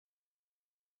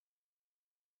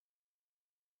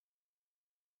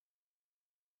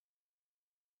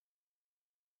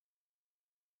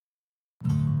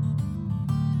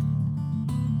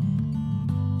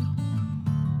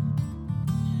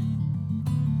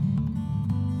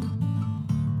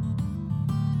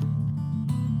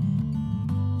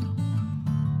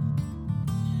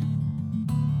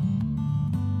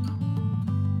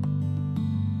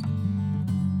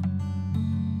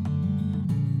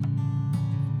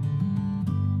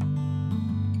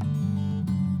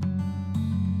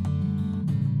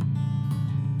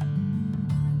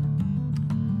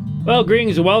Well,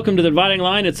 greetings and welcome to the Dividing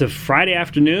Line. It's a Friday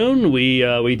afternoon.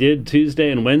 We did Tuesday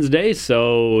and Wednesday,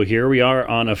 so here we are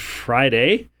on a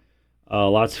Friday.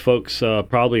 Lots of folks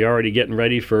probably already getting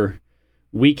ready for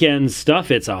weekend stuff.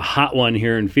 It's a hot one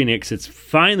here in Phoenix. It's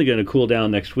finally going to cool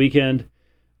down next weekend,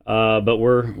 but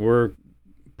we're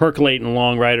percolating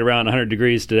along right around 100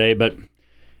 degrees today. But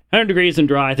 100 degrees and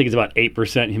dry, I think it's about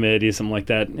 8% humidity, something like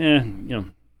that.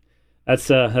 That's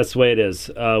the way it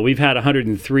is. We've had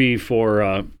 103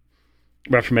 for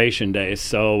Reformation Day,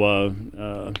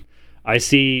 so I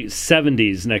see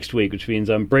 70s next week, which means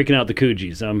I'm breaking out the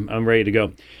koogies. I'm ready to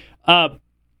go.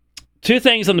 Two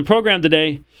things on the program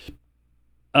today.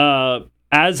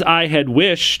 As I had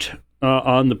wished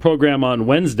on the program on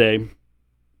Wednesday,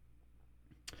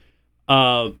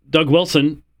 Doug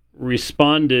Wilson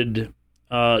responded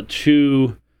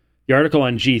to the article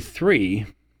on G3.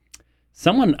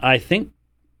 Someone, I think,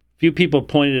 few people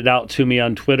pointed it out to me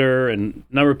on Twitter, and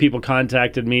a number of people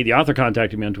contacted me. The author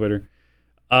contacted me on Twitter,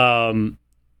 and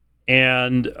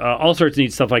all sorts of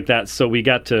neat stuff like that. So we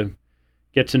got to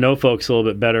get to know folks a little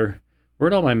bit better.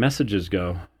 Where'd all my messages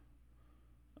go?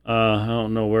 I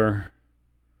don't know where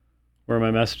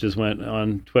my messages went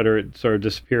on Twitter. It sort of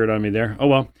disappeared on me there. Oh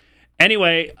well.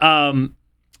 Anyway,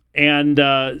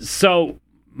 so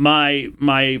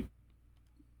my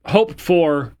hope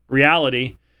for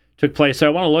reality took place. So I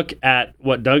want to look at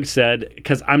what Doug said,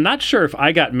 because I'm not sure if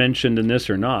I got mentioned in this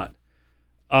or not.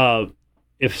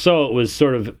 If so, it was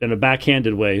sort of in a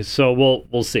backhanded way. So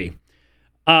we'll see.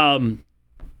 But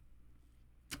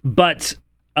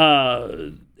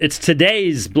it's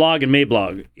today's blog and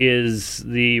Mablog is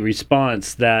the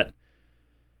response that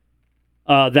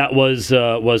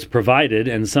was provided,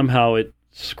 and somehow it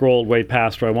scrolled way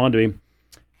past where I wanted to be.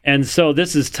 And so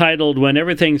this is titled "When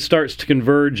Everything Starts to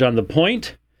Converge on the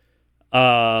Point."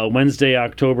 Wednesday,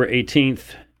 October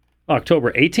 18th.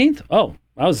 October 18th? Oh,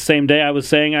 that was the same day I was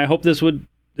saying I hope this would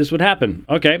happen.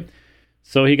 Okay.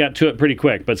 So he got to it pretty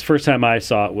quick, but the first time I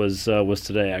saw it was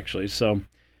today, actually. So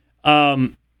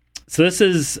this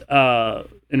is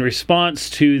in response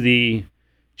to the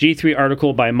G3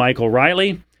 article by Michael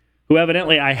Riley, who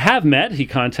evidently I have met. He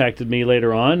contacted me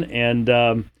later on,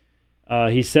 and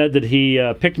he said that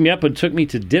he picked me up and took me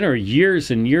to dinner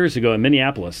years and years ago in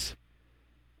Minneapolis.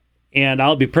 And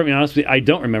I'll be perfectly honest with you, I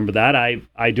don't remember that.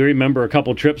 I do remember a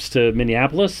couple trips to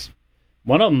Minneapolis.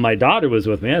 One of them, my daughter was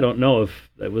with me. I don't know if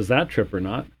it was that trip or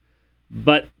not.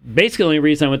 But basically, the only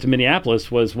reason I went to Minneapolis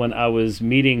was when I was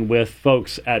meeting with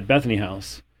folks at Bethany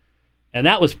House. And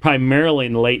that was primarily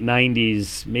in the late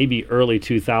 90s, maybe early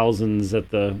 2000s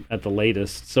at the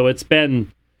latest. So it's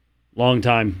been long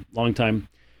time.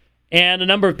 And a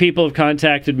number of people have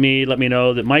contacted me, let me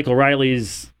know that Michael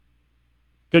Riley's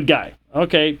good guy.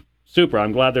 Okay, super.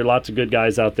 I'm glad there are lots of good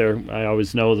guys out there. I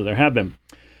always know that there have been.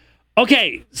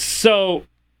 Okay, so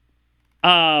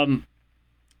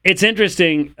it's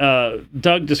interesting.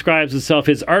 Doug describes himself.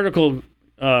 His article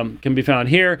can be found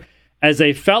here. As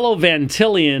a fellow Van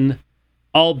Tillian,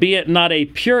 albeit not a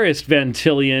purist Van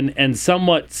Tillian and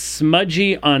somewhat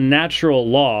smudgy on natural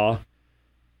law,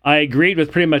 I agreed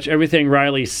with pretty much everything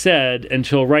Riley said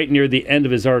until right near the end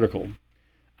of his article.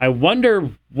 I wonder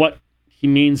what he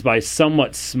means by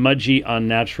somewhat smudgy on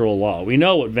natural law. We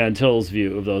know what Van Til's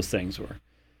view of those things were.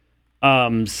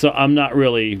 So I'm not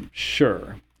really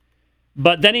sure.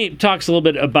 But then he talks a little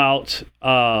bit about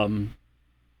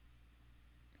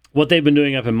what they've been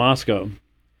doing up in Moscow.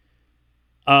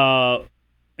 And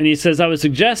he says, I would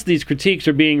suggest these critiques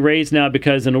are being raised now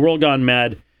because in a world gone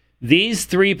mad, these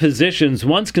three positions,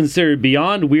 once considered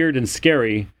beyond weird and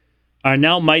scary, are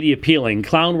now mighty appealing.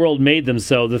 Clown World made them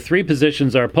so. The three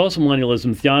positions are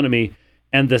postmillennialism, theonomy,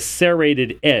 and the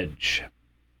serrated edge.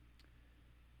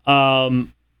 The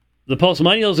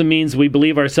postmillennialism means we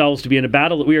believe ourselves to be in a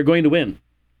battle that we are going to win.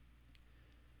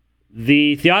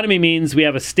 The theonomy means we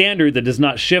have a standard that does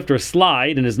not shift or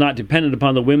slide and is not dependent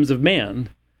upon the whims of man.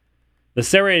 The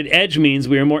serrated edge means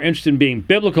we are more interested in being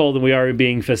biblical than we are in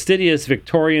being fastidious,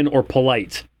 Victorian, or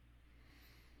polite.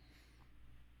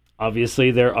 Obviously,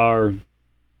 there are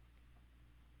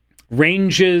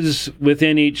ranges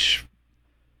within each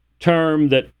term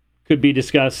that could be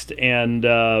discussed and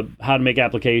how to make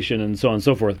application and so on and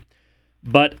so forth.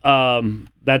 But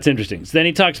that's interesting. So then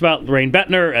he talks about Lorraine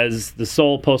Bettner as the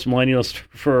sole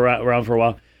postmillennialist around for a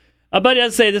while. But he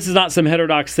does say this is not some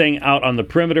heterodox thing out on the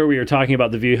perimeter. We are talking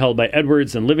about the view held by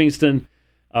Edwards and Livingston,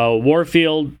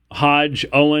 Warfield, Hodge,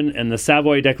 Owen, and the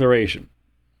Savoy Declaration.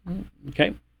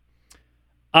 Okay.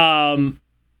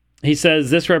 He says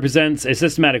this represents a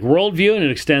systematic worldview, and it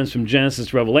extends from Genesis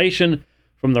to Revelation,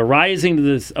 from the rising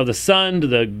of the sun to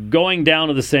the going down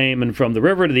of the same, and from the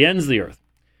river to the ends of the earth.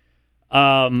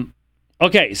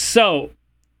 Okay, so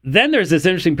then there's this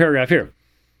interesting paragraph here.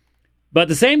 But at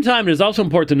the same time, it is also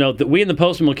important to note that we in the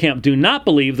post-mill camp do not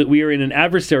believe that we are in an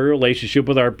adversarial relationship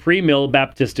with our pre-mill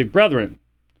Baptistic brethren.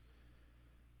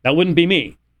 That wouldn't be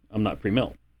me. I'm not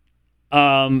pre-mill.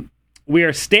 We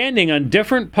are standing on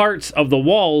different parts of the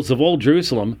walls of Old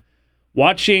Jerusalem,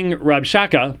 watching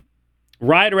Rabshakeh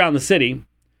ride around the city,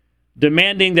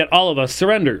 demanding that all of us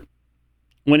surrender.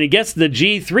 When he gets to the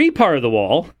G3 part of the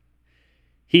wall,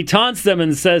 he taunts them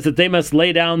and says that they must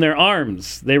lay down their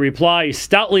arms. They reply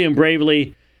stoutly and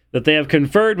bravely that they have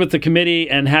conferred with the committee,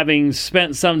 and having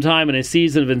spent some time in a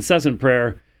season of incessant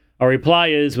prayer, our reply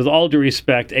is, with all due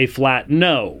respect, a flat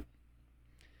no.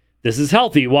 This is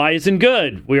healthy, wise, and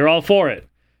good. We are all for it.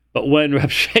 But when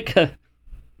Rabshakeh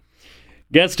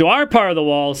gets to our part of the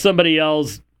wall, somebody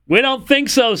yells, "We don't think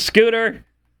so, Scooter."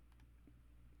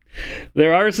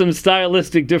 There are some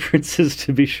stylistic differences,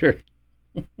 to be sure.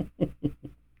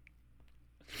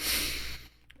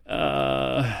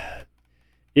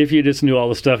 If you just knew all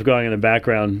the stuff going in the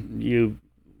background, you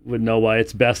would know why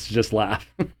it's best to just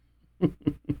laugh.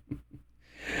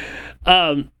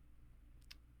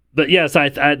 But yes,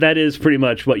 I that is pretty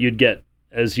much what you'd get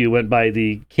as you went by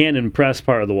the Cannon Press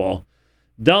part of the wall.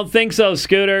 Don't think so,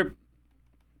 Scooter.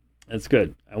 That's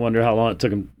good. I wonder how long it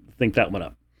took him to think that one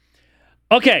up.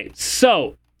 Okay,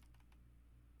 so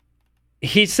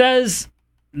he says,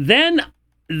 then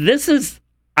this is,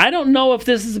 I don't know if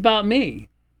this is about me.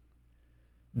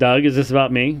 Doug, is this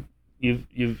about me?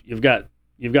 You've got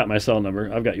my cell number.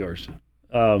 I've got yours.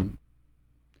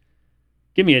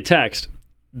 Give me a text.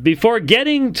 Before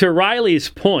getting to Riley's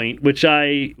point, which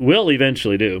I will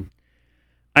eventually do,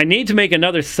 I need to make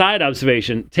another side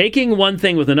observation. Taking one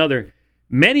thing with another,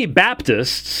 many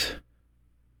Baptists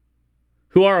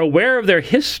who are aware of their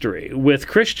history with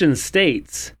Christian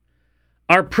states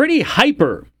are pretty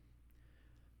hyper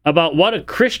about what a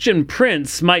Christian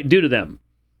prince might do to them.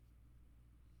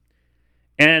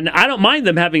 And I don't mind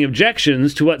them having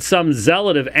objections to what some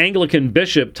zealot of Anglican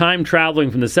bishop time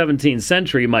traveling from the 17th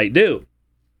century might do.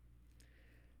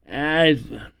 I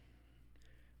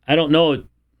don't know.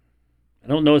 I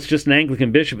don't know it's just an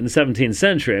Anglican bishop in the 17th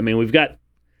century. I mean, we got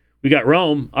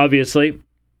Rome, obviously.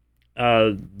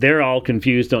 They're all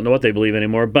confused, don't know what they believe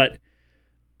anymore. But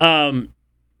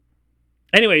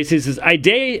anyways, he says, I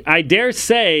dare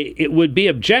say it would be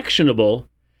objectionable,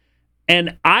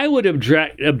 and I would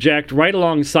object right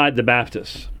alongside the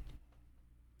Baptists.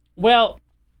 Well,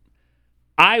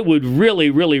 I would really,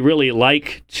 really, really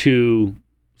like to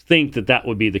think that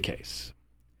would be the case.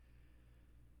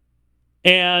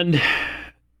 And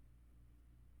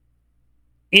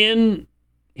in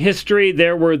history,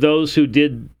 there were those who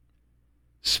did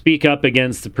speak up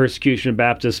against the persecution of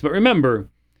Baptists. But remember,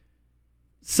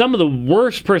 some of the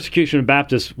worst persecution of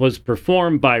Baptists was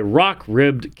performed by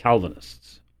rock-ribbed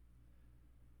Calvinists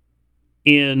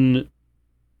in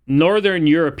northern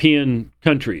European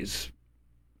countries.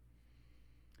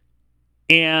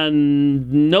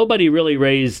 And nobody really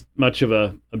raised much of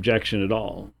an objection at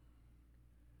all.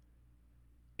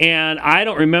 And I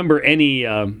don't remember any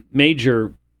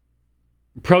major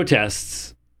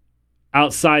protests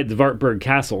outside the Wartburg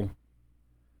Castle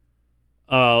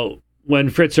when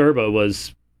Fritz Erba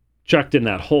was chucked in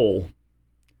that hole.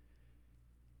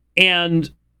 And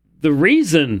the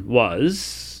reason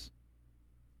was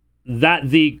that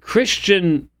the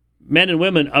Christian men and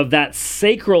women of that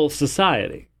sacral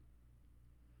society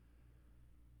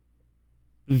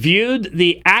viewed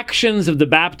the actions of the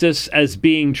Baptists as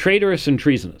being traitorous and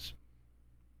treasonous.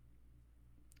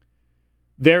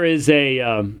 There is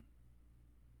a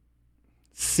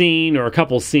scene or a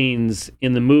couple scenes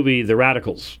in the movie The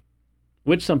Radicals,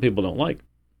 which some people don't like,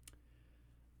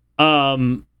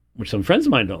 which some friends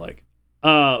of mine don't like,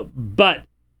 but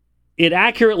it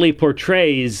accurately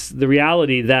portrays the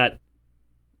reality that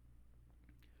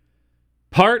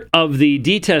part of the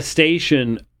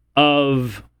detestation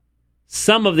of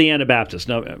some of the Anabaptists,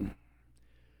 no,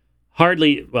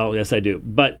 hardly, well, yes, I do,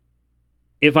 but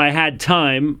if I had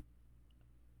time,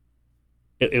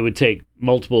 it would take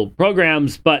multiple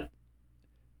programs, but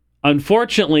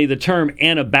unfortunately, the term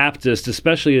Anabaptist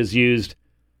especially is used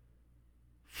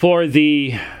for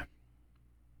the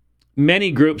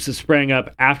many groups that sprang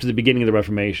up after the beginning of the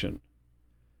Reformation,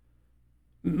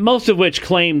 most of which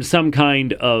claimed some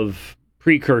kind of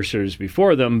precursors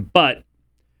before them, but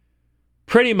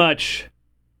pretty much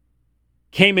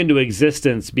came into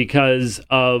existence because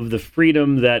of the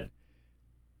freedom that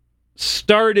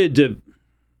started to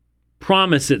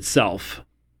promise itself.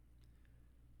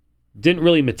 Didn't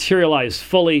really materialize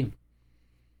fully,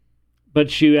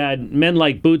 but you had men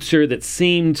like Butzer that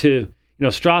seemed to,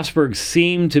 Strasbourg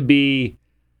seemed to be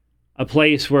a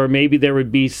place where maybe there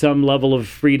would be some level of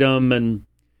freedom, and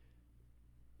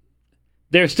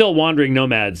they're still wandering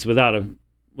nomads without a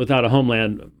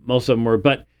homeland. Most of them were,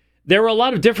 but there were a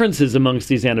lot of differences amongst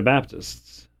these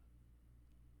Anabaptists,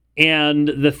 and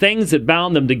the things that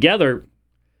bound them together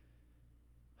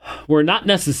were not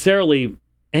necessarily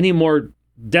any more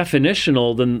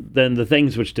definitional than the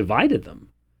things which divided them,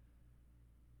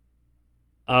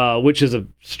 which is a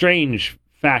strange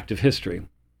fact of history.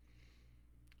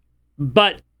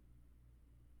 But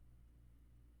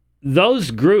those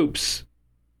groups,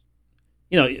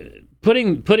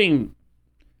 putting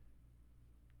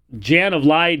Jan of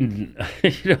Leiden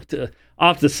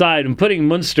off the side and putting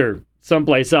Munster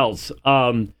someplace else,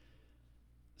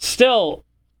 still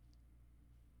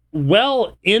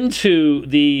well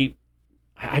into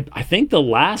I think the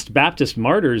last Baptist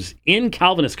martyrs in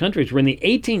Calvinist countries were in the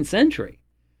 18th century,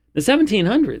 the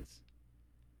 1700s.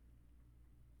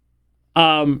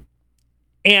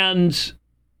 And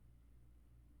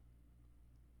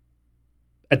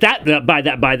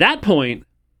by that point,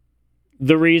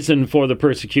 the reason for the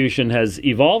persecution has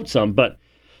evolved some. But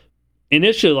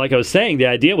initially, like I was saying, the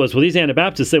idea was, well, these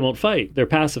Anabaptists, they won't fight. They're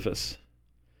pacifists.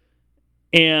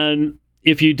 And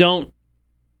if you don't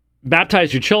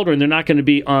baptize your children, they're not going to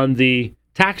be on the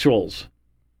tax rolls.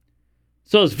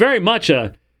 So it's very much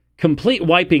a complete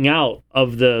wiping out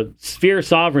of the sphere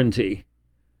sovereignty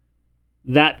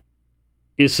that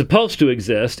is supposed to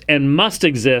exist and must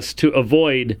exist to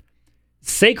avoid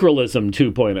sacralism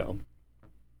 2.0.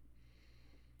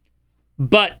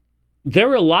 But there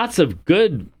were lots of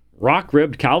good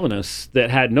rock-ribbed Calvinists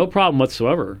that had no problem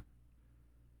whatsoever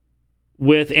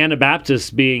with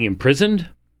Anabaptists being imprisoned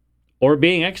or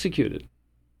being executed.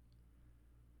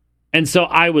 And so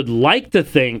I would like to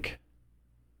think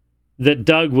that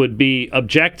Doug would be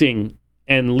objecting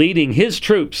and leading his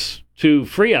troops to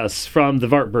free us from the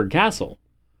Wartburg Castle.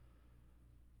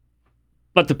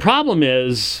 But the problem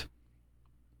is,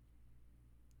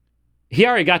 he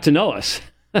already got to know us.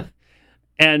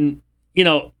 And,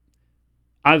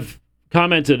 I've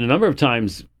commented a number of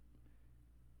times,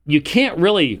 you can't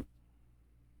really...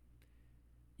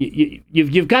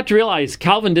 You've got to realize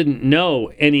Calvin didn't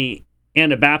know any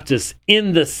Anabaptists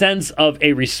in the sense of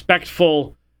a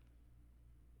respectful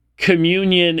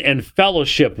communion and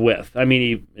fellowship with. I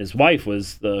mean, his wife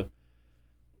was the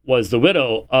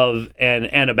widow of an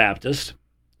Anabaptist,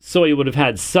 so he would have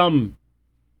had some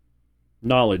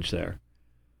knowledge there.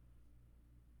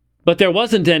 But there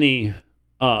wasn't any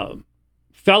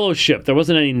fellowship. There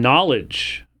wasn't any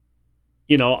knowledge.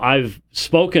 I've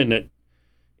spoken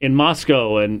in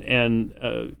Moscow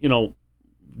and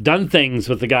done things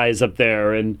with the guys up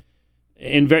there and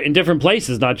in different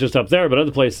places, not just up there, but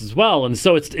other places as well. And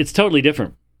so it's totally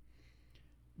different.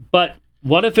 But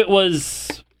what if it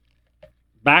was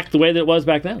back the way that it was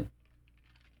back then?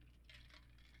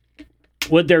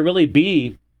 Would there really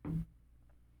be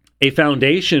a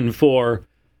foundation for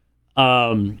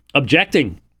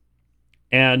objecting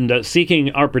and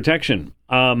seeking our protection?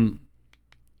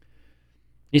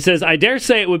 He says, I dare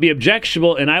say it would be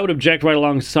objectionable, and I would object right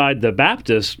alongside the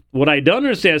Baptists. What I don't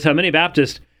understand is how many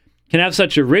Baptists can have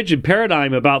such a rigid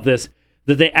paradigm about this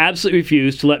that they absolutely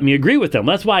refuse to let me agree with them.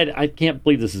 That's why I can't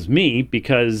believe this is me,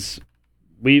 because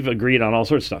we've agreed on all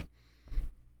sorts of stuff.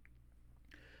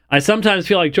 I sometimes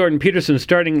feel like Jordan Peterson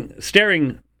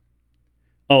staring.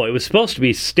 Oh, it was supposed to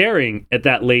be staring at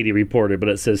that lady reporter, but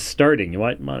it says starting. You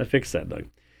might want to fix that, Doug.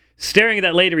 Staring at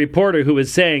that lady reporter who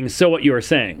was saying, so what you are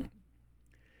saying.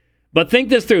 But think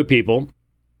this through, people.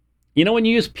 When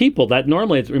you use people, that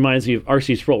normally it reminds me of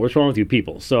R.C. Sproul. What's wrong with you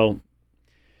people? So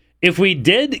if we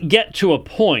did get to a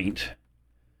point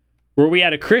where we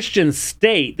had a Christian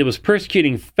state that was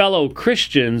persecuting fellow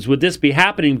Christians, would this be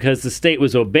happening because the state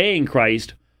was obeying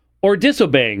Christ or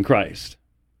disobeying Christ?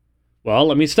 Well,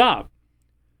 let me stop.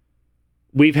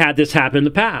 We've had this happen in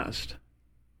the past.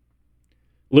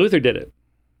 Luther did it.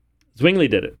 Zwingli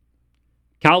did it.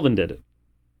 Calvin did it.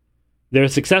 Their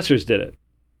successors did it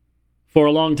for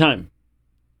a long time.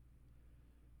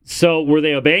 So were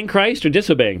they obeying Christ or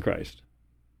disobeying Christ?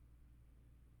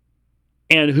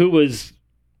 And who was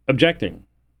objecting?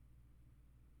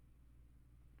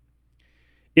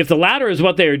 If the latter is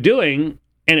what they are doing,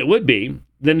 and it would be,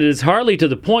 then it is hardly to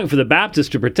the point for the Baptists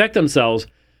to protect themselves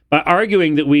by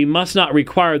arguing that we must not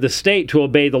require the state to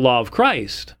obey the law of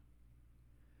Christ.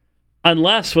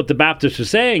 Unless what the Baptists are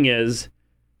saying is,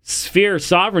 sphere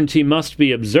sovereignty must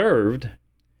be observed,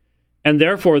 and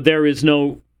therefore there is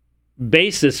no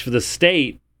basis for the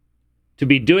state to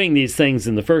be doing these things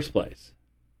in the first place.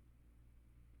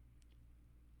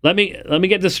 Let me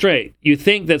get this straight. You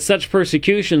think that such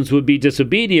persecutions would be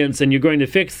disobedience, and you're going to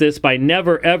fix this by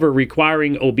never ever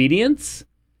requiring obedience?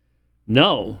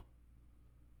 No.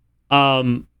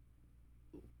 What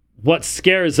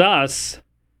scares us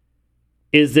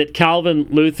is that Calvin,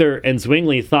 Luther, and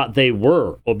Zwingli thought they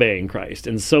were obeying Christ,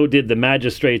 and so did the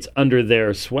magistrates under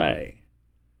their sway.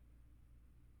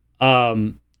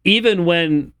 Even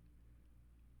in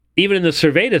the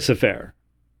Servetus affair,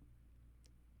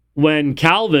 when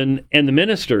Calvin and the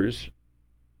ministers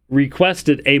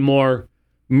requested a more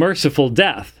merciful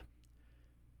death,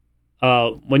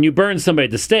 when you burn somebody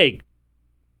at the stake,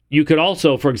 you could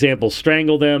also, for example,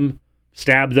 strangle them,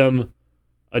 stab them,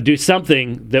 do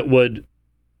something that would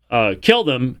kill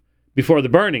them before the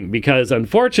burning, because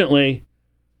unfortunately,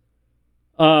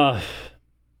 burning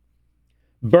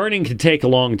could take a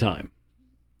long time.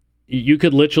 You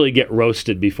could literally get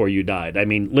roasted before you died. I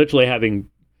mean, literally having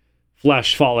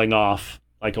flesh falling off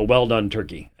like a well-done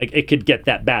turkey. It could get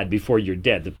that bad before you're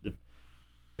dead. The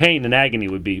pain and agony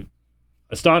would be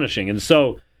astonishing. And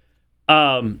so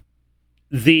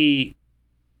the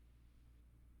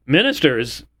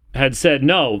ministers had said,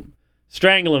 no,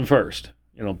 strangle him first.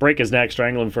 Break his neck,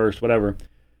 strangle him first, whatever,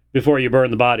 before you burn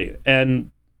the body.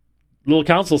 And the little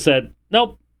council said,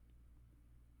 nope.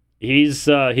 He's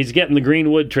getting the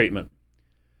green wood treatment.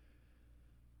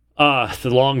 The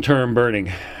long-term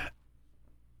burning.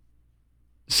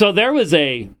 So there was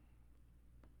the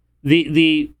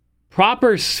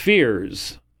proper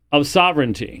spheres of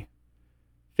sovereignty,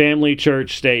 family,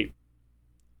 church, state,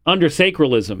 under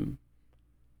sacralism,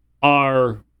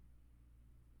 are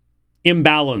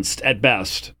imbalanced at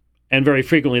best, and very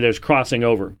frequently there's crossing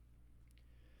over.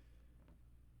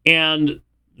 And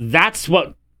that's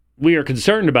what we are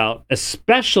concerned about,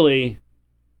 especially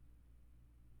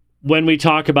when we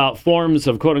talk about forms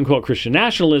of quote-unquote Christian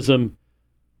nationalism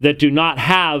that do not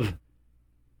have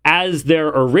as their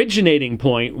originating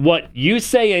point what you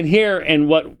say in here and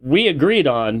what we agreed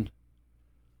on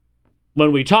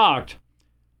when we talked,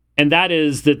 and that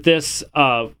is that this,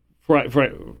 for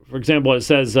example, it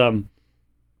says,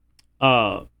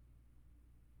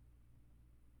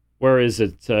 where is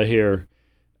it here?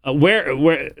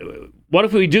 What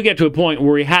if we do get to a point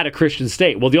where we had a Christian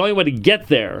state? Well, the only way to get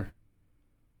there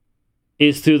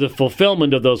is through the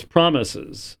fulfillment of those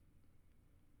promises.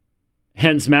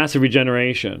 Hence, massive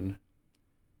regeneration.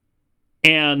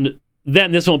 And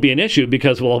then this won't be an issue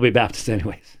because we'll all be Baptists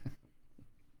anyways.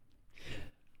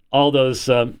 All those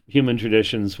human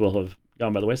traditions will have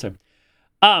gone by the wayside.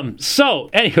 So,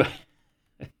 anyway.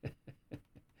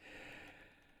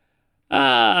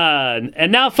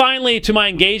 And now finally to my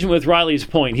engagement with Riley's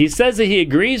point. He says that he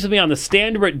agrees with me on the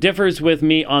standard, but differs with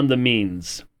me on the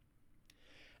means.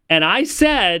 And I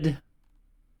said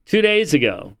 2 days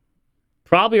ago,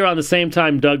 probably around the same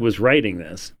time Doug was writing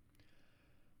this,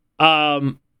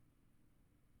 I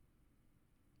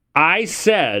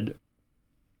said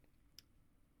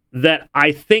that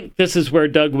I think this is where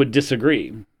Doug would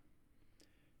disagree,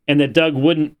 and that Doug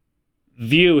wouldn't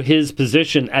view his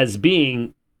position as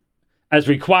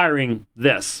requiring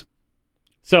this.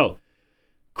 So,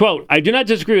 quote, I do not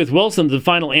disagree with Wilson. The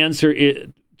final answer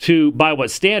to by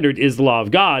what standard is the law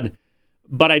of God,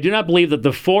 but I do not believe that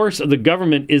the force of the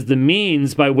government is the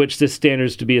means by which this standard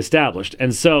is to be established.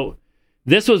 And so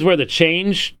this was where the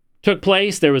change took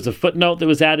place. There was a footnote that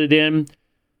was added in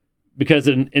because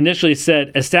it initially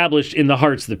said established in the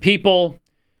hearts of the people.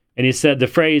 And he said the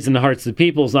phrase in the hearts of the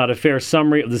people is not a fair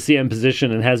summary of the CM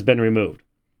position and has been removed.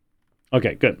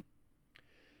 Okay, good.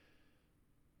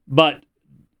 But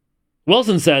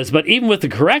Wilson says, but even with the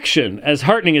correction, as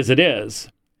heartening as it is,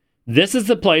 this is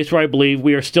the place where I believe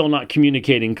we are still not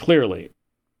communicating clearly.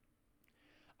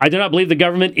 I do not believe the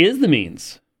government is the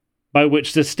means by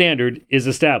which this standard is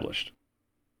established.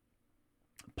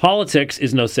 Politics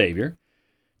is no savior.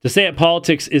 To say that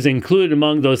politics is included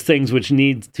among those things which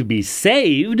need to be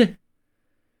saved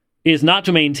is not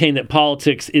to maintain that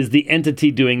politics is the entity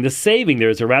doing the saving.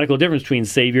 There is a radical difference between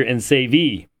savior and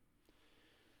savee.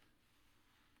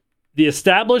 The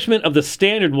establishment of the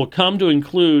standard will come to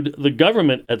include the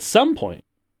government at some point,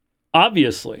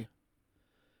 obviously.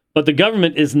 But the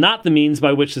government is not the means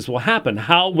by which this will happen.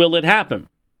 How will it happen?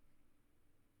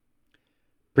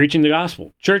 Preaching the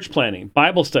gospel, church planting,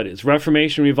 Bible studies,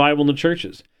 Reformation, revival in the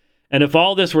churches. And if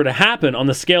all this were to happen on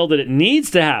the scale that it needs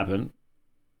to happen,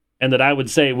 and that I would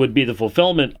say would be the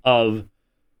fulfillment of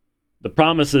the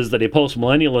promises that a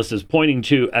postmillennialist is pointing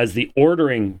to as the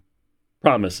ordering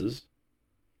promises,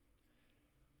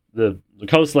 the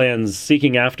coastlands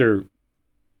seeking after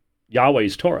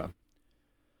Yahweh's Torah.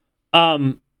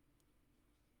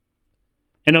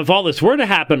 And if all this were to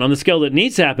happen on the scale that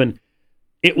needs to happen,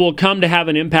 it will come to have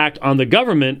an impact on the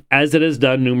government as it has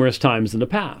done numerous times in the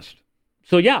past.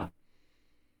 So yeah,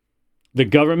 the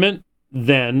government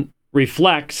then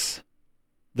reflects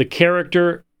the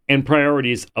character and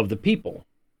priorities of the people.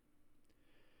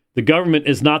 The government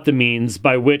is not the means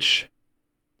by which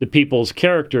the people's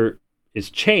character is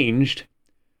changed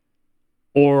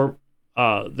or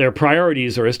their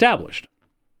priorities are established.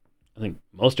 I think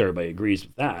most everybody agrees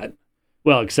with that.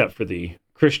 Well, except for the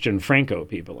Christian Franco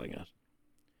people, I guess.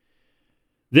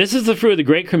 This is the fruit of the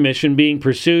Great Commission being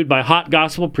pursued by hot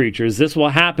gospel preachers. This will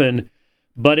happen,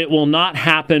 but it will not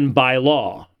happen by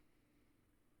law.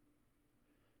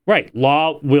 Right,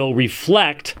 law will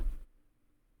reflect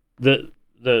the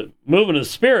movement of the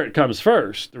Spirit comes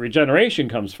first. The regeneration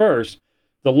comes first.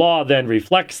 The law then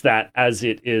reflects that as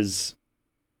it is,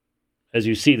 as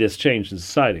you see this change in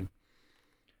society.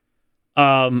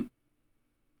 Romans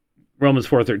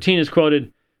 4:13 is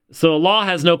quoted. So the law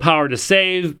has no power to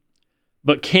save,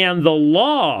 but can the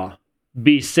law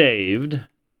be saved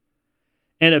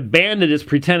and abandon its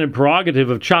pretended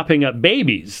prerogative of chopping up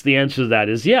babies? The answer to that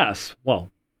is yes.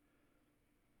 Well,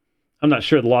 I'm not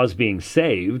sure the law is being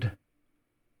saved.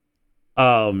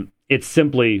 It's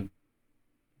simply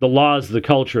the laws of the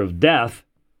culture of death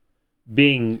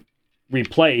being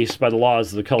replaced by the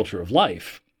laws of the culture of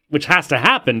life, which has to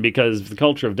happen because if the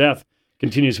culture of death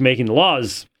continues making the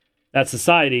laws, that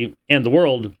society and the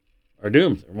world are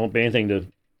doomed. There won't be anything to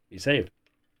be saved.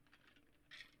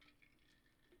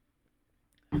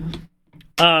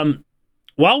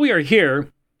 While we are here,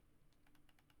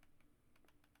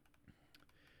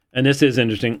 and this is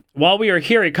interesting, while we are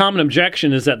here, a common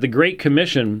objection is that the Great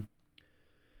Commission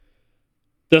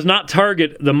does not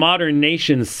target the modern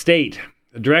nation state.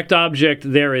 The direct object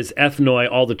there is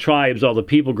ethnoi, all the tribes, all the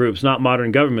people groups, not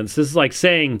modern governments. This is like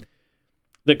saying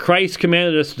that Christ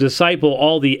commanded us to disciple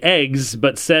all the eggs,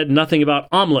 but said nothing about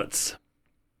omelets.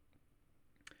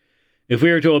 If we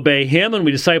were to obey him and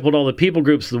we discipled all the people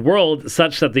groups of the world,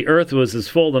 such that the earth was as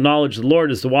full of the knowledge of the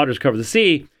Lord as the waters cover the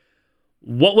sea,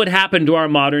 what would happen to our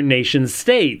modern nation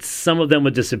states? Some of them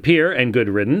would disappear, and good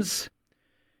riddance,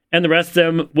 and the rest of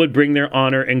them would bring their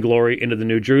honor and glory into the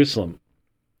New Jerusalem.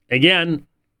 Again,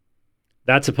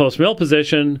 that's a post-mill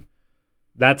position.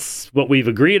 That's what we've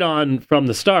agreed on from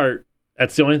the start.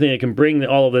 That's the only thing that can bring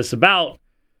all of this about,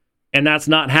 and that's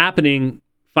not happening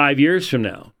 5 years from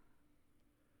now.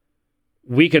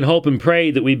 We can hope and pray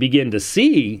that we begin to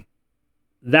see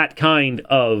that kind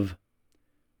of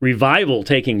revival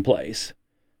taking place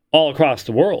all across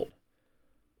the world.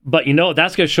 But you know what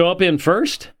that's going to show up in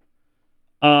first?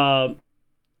 A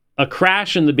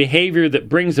crash in the behavior that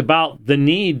brings about the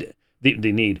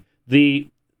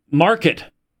market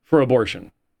for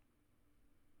abortion,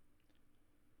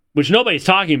 which nobody's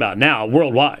talking about now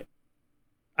worldwide.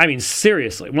 I mean,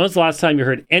 seriously, when was the last time you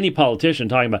heard any politician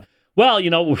talking about, well, you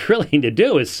know, what we really need to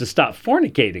do is to stop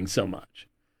fornicating so much?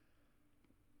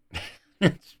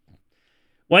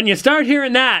 When you start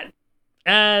hearing that,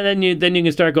 then you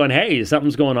can start going, hey,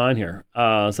 something's going on here.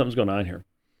 Something's going on here.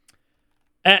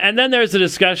 And then there's a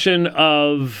discussion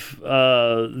of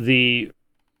the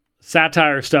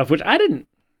satire stuff, which I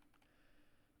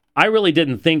really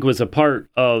didn't think was a part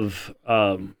of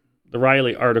the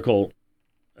Riley article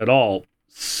at all.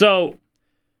 So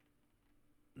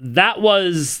that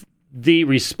was the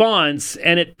response,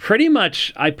 and I pretty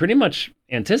much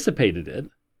anticipated it,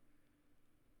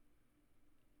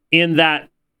 in that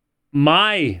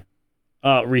my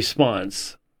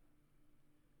response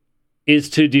is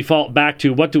to default back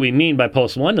to what do we mean by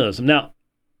postmillennialism. Now,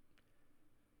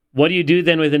 what do you do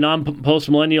then with a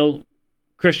non-postmillennial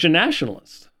Christian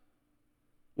nationalist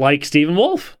like Stephen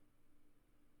Wolfe?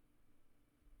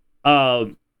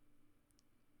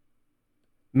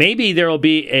 Maybe there will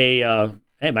be I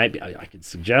could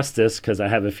suggest this because I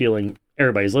have a feeling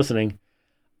everybody's listening.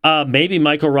 Maybe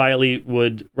Michael Riley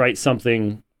would write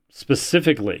something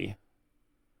specifically,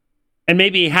 and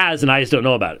maybe he has, and I just don't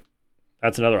know about it.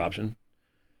 That's another option.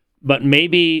 But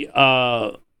maybe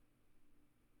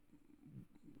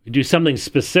do something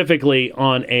specifically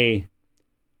on a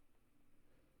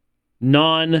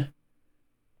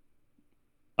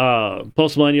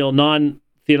non-postmillennial,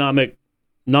 non-theonomic,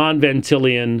 non-Van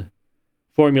Tillian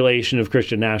formulation of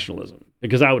Christian nationalism.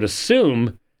 Because I would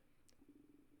assume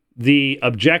the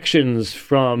objections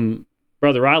from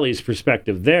Brother Riley's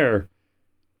perspective there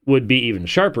would be even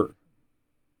sharper.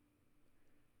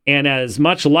 And as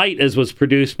much light as was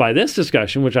produced by this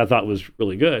discussion, which I thought was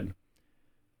really good,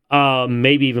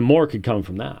 maybe even more could come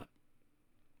from that.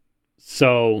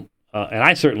 So, and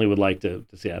I certainly would like to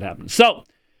see that happen. So,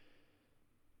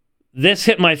 this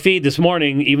hit my feed this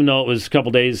morning, even though it was a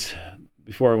couple days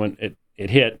before it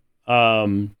hit.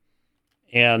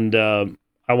 And I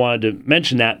wanted to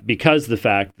mention that because of the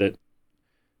fact that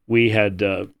we had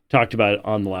talked about it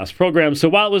on the last program. So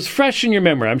while it was fresh in your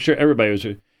memory, I'm sure everybody was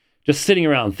just sitting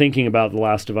around thinking about the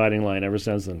last dividing line ever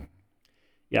since then.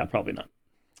 Yeah, probably not.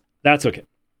 That's okay.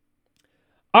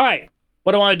 All right.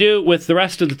 What I want to do with the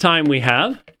rest of the time we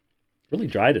have, really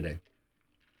dry today.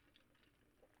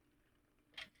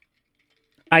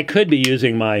 I could be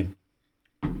using my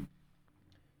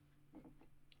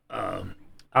Alpha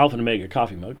and Omega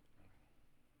coffee mug,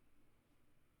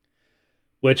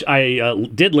 which I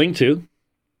did link to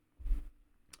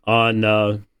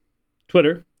on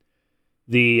Twitter.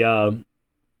 The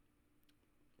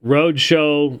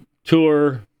roadshow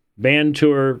tour, band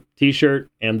tour t-shirt,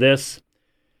 and this.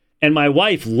 And my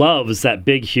wife loves that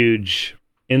big, huge,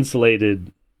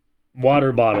 insulated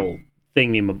water bottle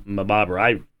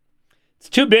thingy-mabobber. It's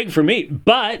too big for me,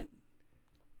 but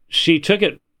she took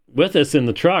it with us in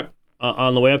the truck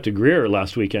on the way up to Greer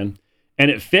last weekend, and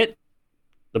it fit.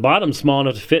 The bottom's small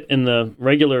enough to fit in the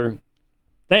regular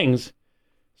things,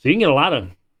 so you can get a lot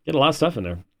of stuff in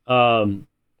there.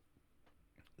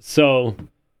 So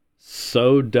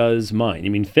does mine.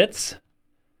 You mean fits?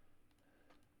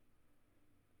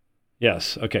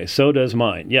 Yes. Okay. So does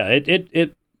mine. Yeah.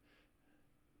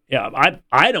 Yeah.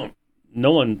 I don't.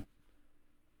 No one.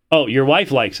 Oh, your wife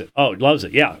likes it. Oh, loves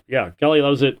it. Yeah. Yeah. Kelly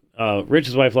loves it.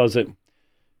 Rich's wife loves it,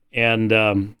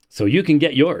 and so you can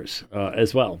get yours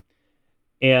as well.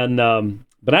 And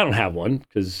but I don't have one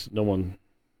because no one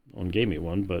gave me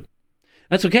one. But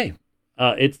that's okay.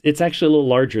 It's actually a little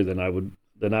larger than I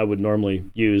would normally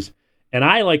use, and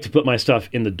I like to put my stuff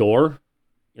in the door.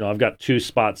 You know, I've got 2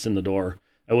 spots in the door.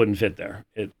 I wouldn't fit there.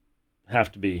 It'd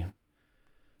have to be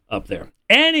up there.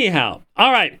 Anyhow,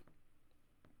 all right.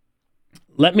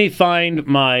 Let me find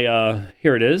my,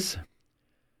 here it is.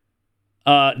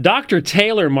 Dr.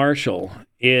 Taylor Marshall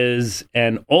is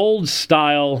an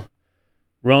old-style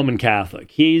Roman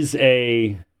Catholic. He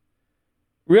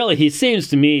seems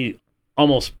to me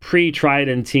almost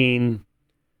pre-Tridentine.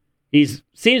 He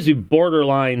seems to be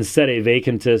borderline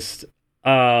Sedevacantist.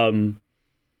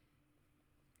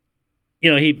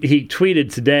 He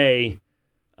tweeted today,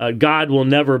 God will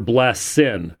never bless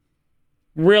sin.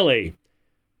 Really?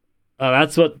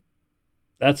 That's what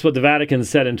the Vatican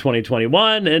said in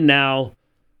 2021, and now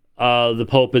the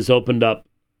Pope has opened up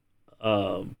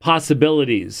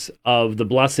possibilities of the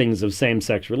blessings of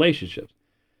same-sex relationships,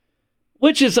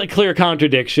 which is a clear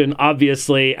contradiction,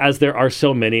 obviously, as there are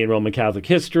so many in Roman Catholic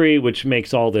history, which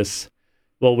makes all this,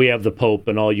 well, we have the Pope,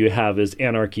 and all you have is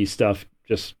anarchy stuff,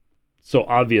 just so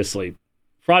obviously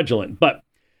fraudulent. But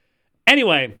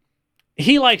anyway,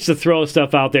 he likes to throw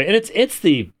stuff out there, and it's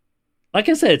the, like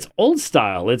I said, it's old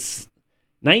style. It's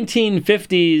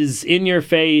 1950s,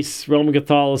 in-your-face Roman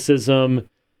Catholicism,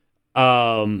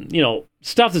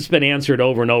 stuff that's been answered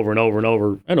over and over and over and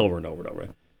over and over and over and over.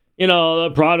 You know,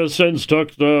 the Protestants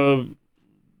took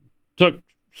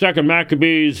Second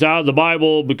Maccabees out of the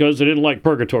Bible because they didn't like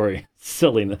purgatory.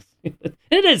 Silliness.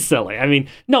 It is silly. I mean,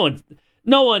 no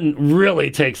one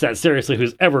really takes that seriously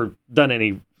who's ever done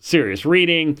any serious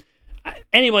reading.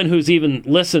 Anyone who's even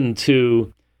listened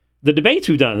to the debates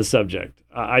we've done on the subject.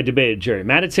 I debated Jerry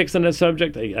Matitix on that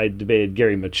subject. I debated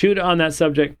Gary Machuda on that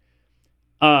subject.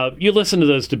 You listen to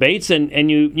those debates, and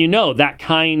you know that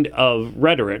kind of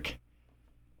rhetoric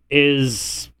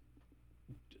is,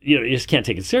 you just can't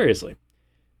take it seriously.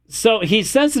 So he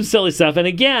says some silly stuff, and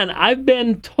again, I've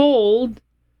been told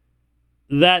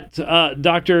that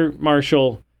Dr.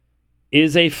 Marshall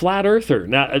is a flat earther.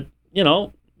 Now,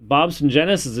 Bob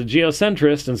Genesis is a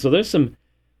geocentrist, and so there's some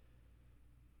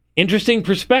interesting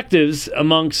perspectives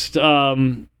amongst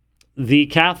the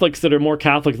Catholics that are more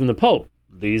Catholic than the Pope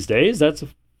these days. That's a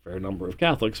fair number of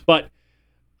Catholics, but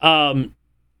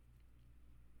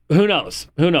who knows?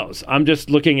 I'm just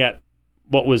looking at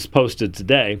what was posted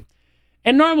today.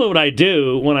 And normally what I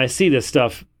do when I see this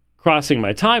stuff crossing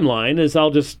my timeline is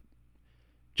I'll just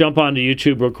jump onto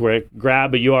YouTube real quick,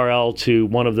 grab a URL to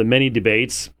one of the many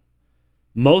debates.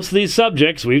 Most of these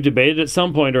subjects we've debated at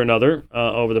some point or another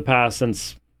over the past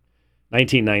since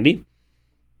 1990.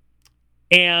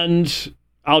 And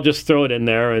I'll just throw it in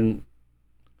there, and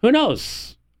who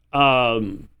knows?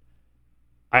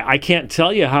 I can't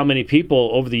tell you how many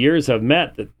people over the years I've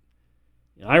met that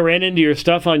I ran into your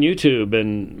stuff on YouTube,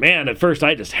 and man, at first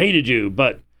I just hated you,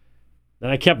 but then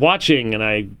I kept watching and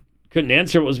I couldn't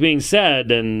answer what was being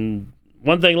said, and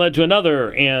one thing led to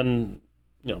another, and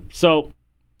so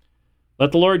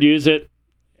let the Lord use it.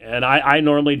 And I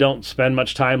normally don't spend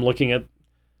much time looking at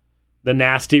the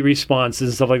nasty responses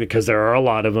and stuff like that, because there are a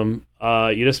lot of them.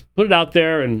 You just put it out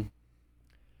there, and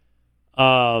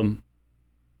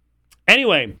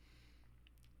anyway,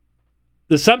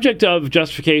 the subject of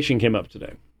justification came up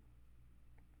today.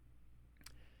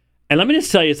 And let me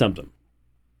just tell you something.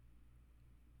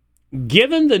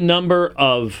 Given the number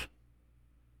of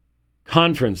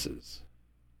conferences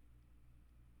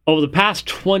over the past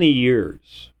 20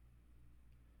 years,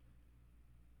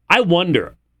 I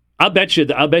wonder, I'll bet you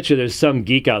there's some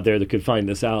geek out there that could find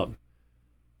this out.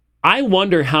 I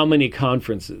wonder how many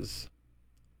conferences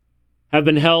have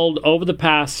been held over the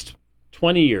past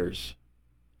 20 years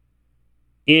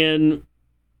in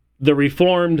the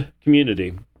Reformed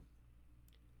community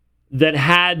that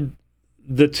had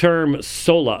the term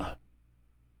sola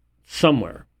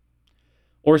somewhere,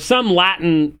 or some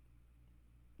Latin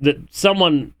that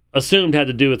someone assumed had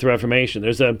to do with the Reformation.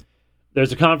 There's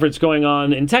a conference going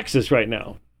on in Texas right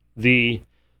now, the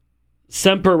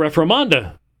Semper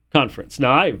Reformanda conference.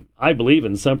 Now, I believe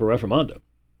in Semper Reformanda,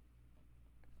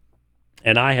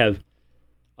 and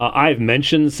I've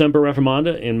mentioned Semper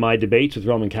Reformanda in my debates with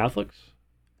Roman Catholics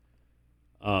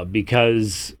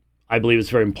because I believe it's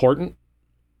very important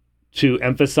to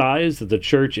emphasize that the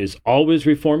church is always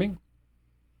reforming,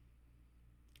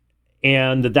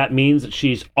 and that means that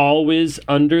she's always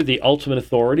under the ultimate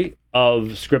authority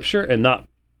of Scripture and not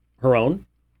her own.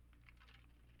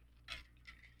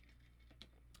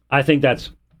 I think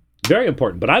that's very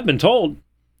important. But I've been told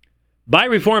by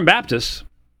Reformed Baptists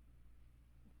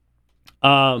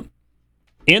in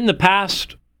the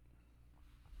past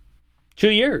 2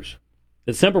 years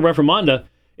that Semper Reformanda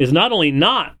is not only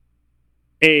not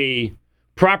a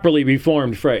properly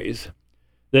reformed phrase,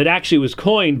 that actually was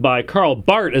coined by Karl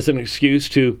Barth as an excuse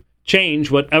to change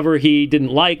whatever he didn't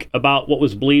like about what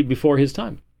was believed before his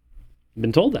time. I've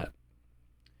been told that.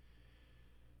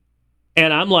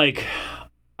 And I'm like,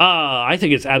 I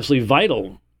think it's absolutely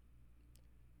vital.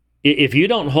 If you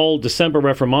don't hold to Semper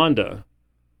Reformanda,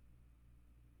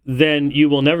 then you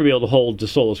will never be able to hold to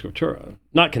Sola Scriptura,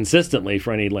 not consistently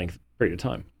for any length period of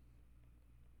time.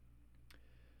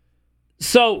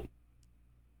 So,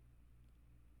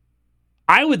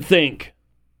 I would think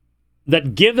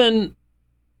that given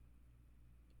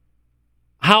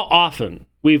how often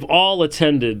we've all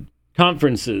attended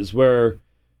conferences where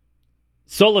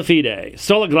sola fide,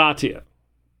 sola gratia,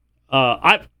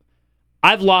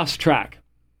 I've lost track.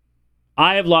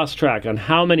 I have lost track on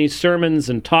how many sermons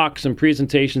and talks and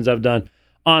presentations I've done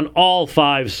on all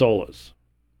 5 solas.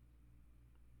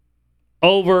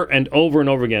 Over and over and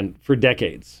over again for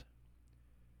decades.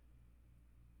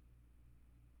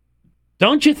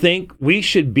 Don't you think we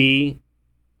should be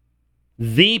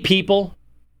the people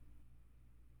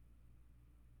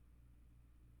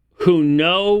who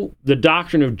know the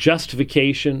doctrine of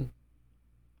justification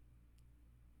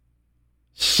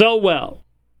so well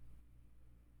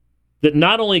that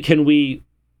not only can we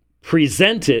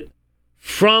present it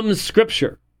from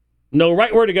Scripture, know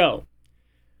right where to go,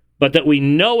 but that we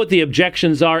know what the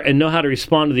objections are and know how to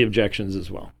respond to the objections as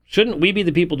well? Shouldn't we be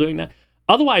the people doing that?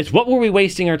 Otherwise, what were we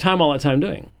wasting our time all that time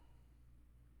doing?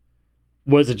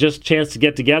 Was it just a chance to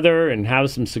get together and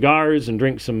have some cigars and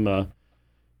drink some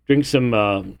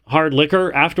hard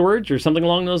liquor afterwards or something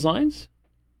along those lines?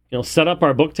 You know, set up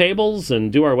our book tables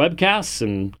and do our webcasts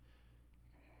and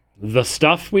the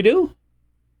stuff we do?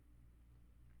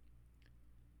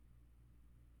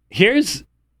 Here's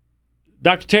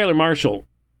Dr. Taylor Marshall.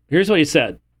 Here's what he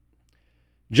said.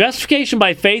 Justification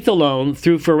by faith alone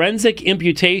through forensic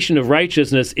imputation of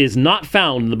righteousness is not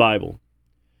found in the Bible.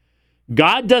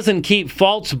 God doesn't keep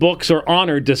false books or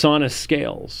honor dishonest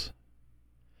scales.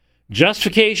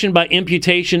 Justification by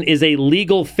imputation is a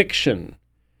legal fiction.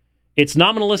 It's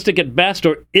nominalistic at best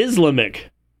or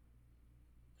Islamic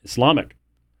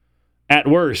at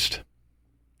worst.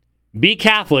 Be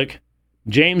Catholic,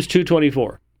 James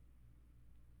 2:24.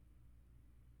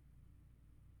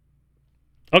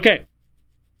 Okay.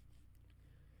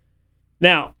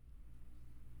 Now,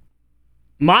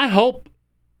 my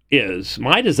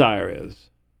desire is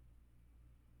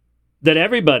that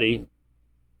everybody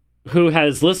who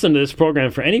has listened to this program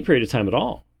for any period of time at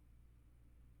all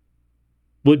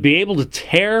would be able to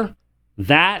tear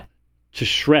that to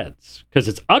shreds, because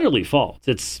it's utterly false.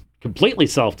 It's completely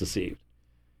self-deceived.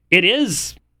 It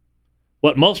is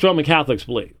what most Roman Catholics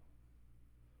believe.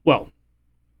 Well,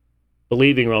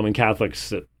 believing Roman Catholics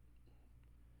that,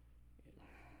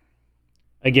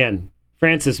 again,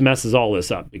 Francis messes all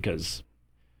this up, because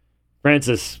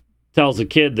Francis tells a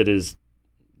kid that his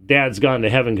dad's gone to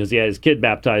heaven because he had his kid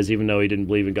baptized even though he didn't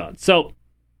believe in God. So,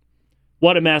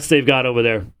 what a mess they've got over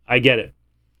there. I get it.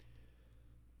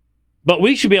 But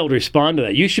we should be able to respond to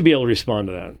that. You should be able to respond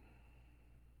to that.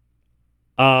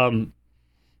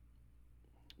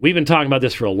 We've been talking about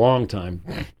this for a long time.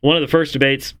 One of the first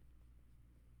debates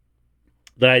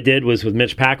that I did was with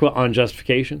Mitch Pacwa on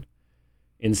justification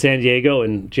in San Diego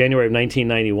in January of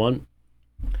 1991.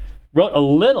 Wrote a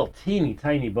little teeny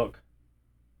tiny book.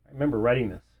 I remember writing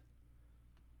this.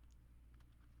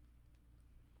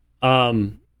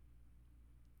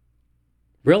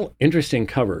 Real interesting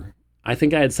cover. I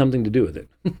think I had something to do with it.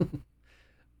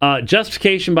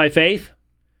 Justification by Faith,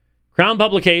 Crown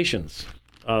Publications.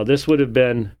 This would have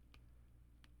been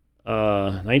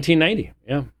 1990.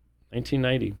 Yeah,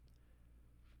 1990.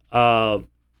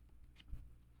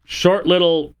 Short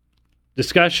little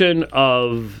discussion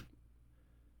of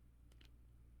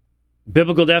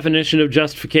biblical definition of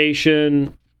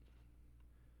justification.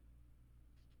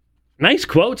 Nice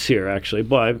quotes here, actually.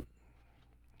 Boy,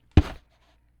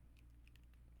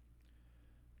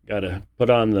 got to put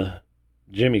on the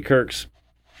Jimmy Kirks.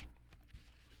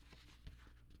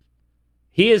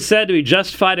 He is said to be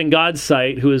justified in God's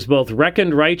sight, who is both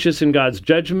reckoned righteous in God's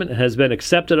judgment and has been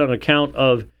accepted on account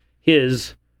of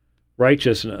his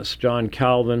righteousness. John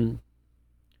Calvin.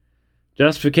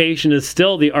 Justification is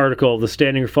still the article of the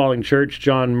Standing or Falling Church.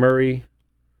 John Murray.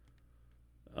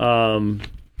 I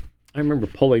remember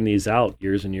pulling these out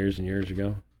years and years and years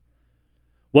ago.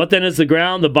 What then is the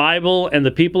ground? The Bible and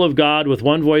the people of God with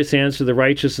one voice answer the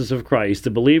righteousness of Christ.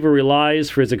 The believer relies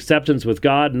for his acceptance with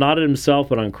God, not on himself,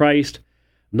 but on Christ.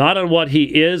 Not on what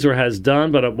he is or has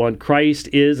done, but on what Christ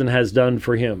is and has done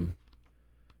for him.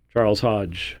 Charles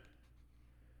Hodge.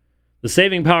 The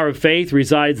saving power of faith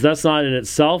resides thus not in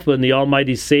itself, but in the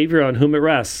Almighty Savior on whom it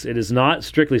rests. It is not,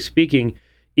 strictly speaking,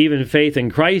 even faith in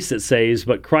Christ that saves,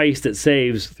 but Christ that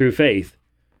saves through faith.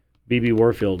 B.B.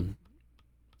 Warfield.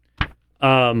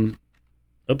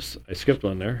 Oops, I skipped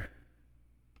one there.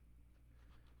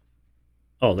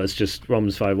 Oh, that's just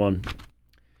Romans 5:1.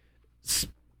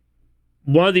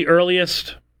 One of the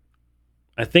earliest,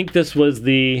 I think this was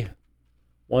the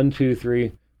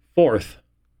fourth.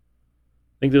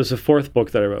 I think this was the fourth book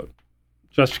that I wrote.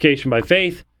 Justification by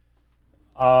Faith.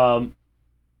 Have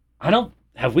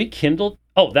we Kindled?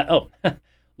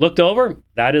 Looked over.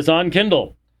 That is on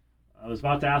Kindle. I was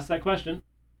about to ask that question.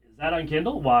 Is that on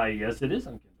Kindle? Why, yes, it is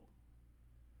on Kindle.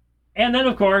 And then,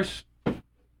 of course,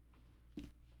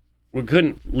 we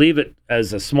couldn't leave it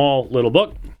as a small little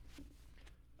book.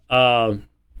 The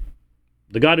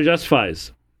God Who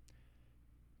Justifies.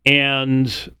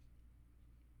 And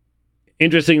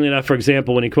interestingly enough, for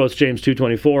example, when he quotes James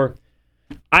 2:24,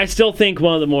 I still think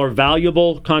one of the more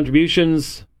valuable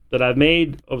contributions that I've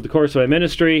made over the course of my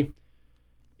ministry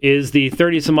is the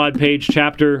 30-some-odd page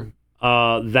chapter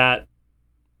that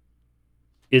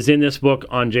is in this book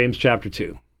on James chapter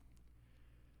 2.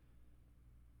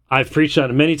 I've preached on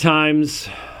it many times.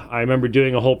 I remember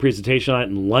doing a whole presentation on it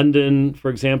in London, for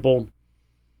example.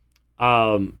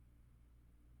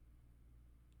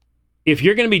 If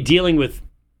you're going to be dealing with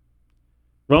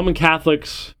Roman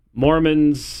Catholics,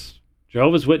 Mormons,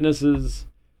 Jehovah's Witnesses,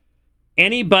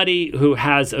 anybody who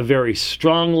has a very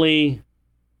strongly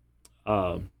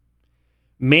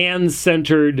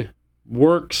man-centered,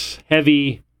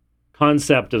 works-heavy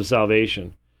concept of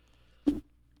salvation,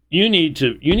 you need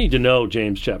to know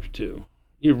James chapter 2.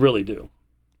 You really do.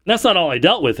 That's not all I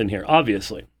dealt with in here,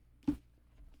 obviously.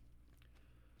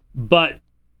 But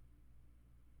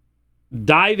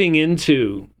diving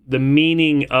into the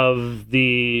meaning of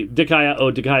the Dikaia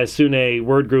O Dikaia Sune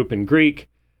word group in Greek,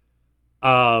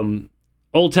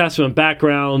 Old Testament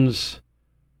backgrounds,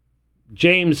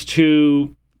 James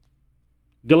 2,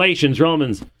 Galatians,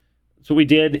 Romans. That's what we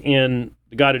did in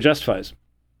The God Who Justifies.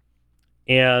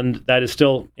 And that is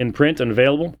still in print and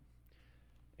available.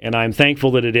 And I'm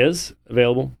thankful that it is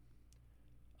available.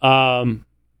 Someone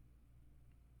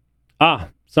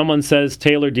says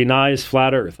Taylor denies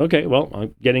flat Earth. Okay, well,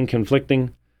 I'm getting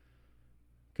conflicting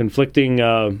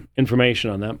information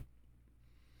on that.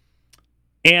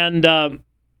 And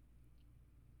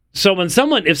so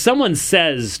if someone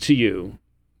says to you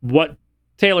what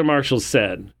Taylor Marshall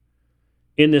said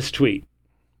in this tweet,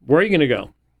 where are you going to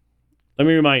go? Let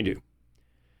me remind you.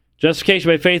 Justification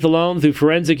by faith alone through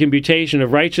forensic imputation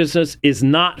of righteousness is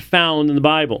not found in the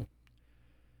Bible.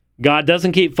 God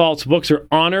doesn't keep false books or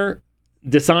honor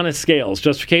dishonest scales.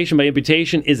 Justification by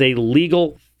imputation is a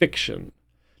legal fiction.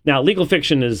 Now, legal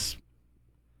fiction is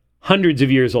hundreds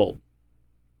of years old.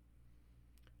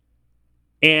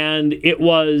 And it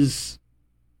was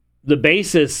the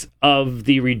basis of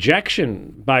the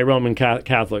rejection by Roman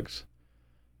Catholics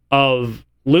of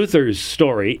Luther's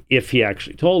story, if he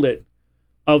actually told it,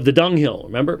 of the dunghill.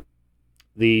 Remember?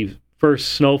 The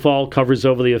first snowfall covers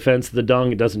over the offense of the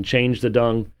dung. It doesn't change the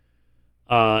dung.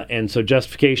 And so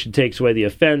justification takes away the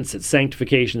offense. It's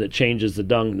sanctification that changes the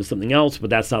dung into something else, but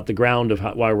that's not the ground of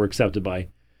why we're accepted by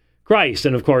Christ.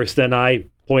 And of course, then I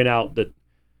point out that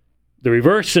the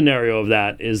reverse scenario of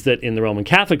that is that in the Roman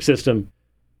Catholic system,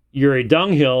 you're a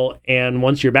dunghill, and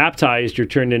once you're baptized, you're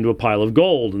turned into a pile of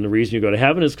gold. And the reason you go to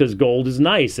heaven is because gold is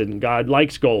nice, and God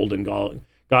likes gold, and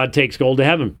God takes gold to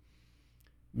heaven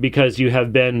because you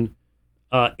have been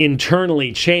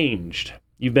internally changed.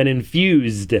 You've been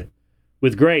infused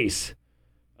with grace.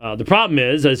 The problem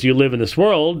is, as you live in this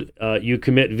world, you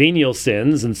commit venial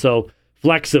sins, and so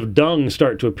flecks of dung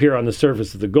start to appear on the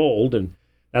surface of the gold, and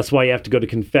that's why you have to go to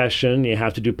confession, you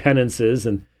have to do penances,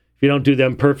 and if you don't do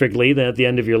them perfectly, then at the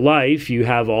end of your life, you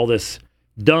have all this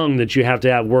dung that you have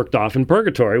to have worked off in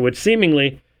purgatory, which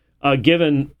seemingly,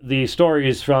 given the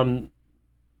stories from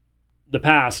the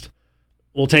past,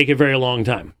 will take a very long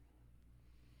time.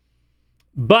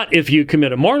 But if you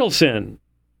commit a mortal sin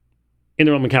in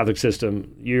the Roman Catholic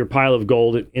system, your pile of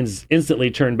gold is instantly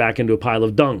turned back into a pile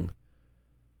of dung.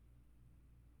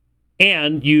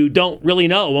 And you don't really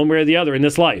know one way or the other in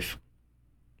this life.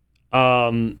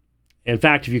 In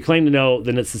fact, if you claim to know,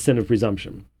 then it's the sin of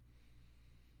presumption.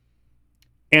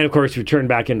 And of course, if you turn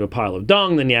back into a pile of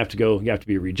dung, then you have to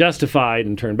be rejustified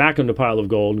and turn back into a pile of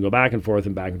gold and go back and forth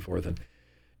and back and forth.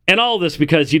 And all of this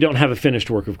because you don't have a finished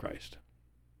work of Christ.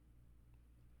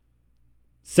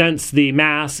 Since the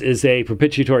Mass is a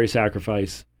propitiatory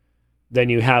sacrifice, then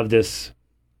you have this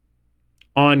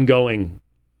ongoing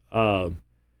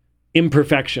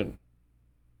imperfection.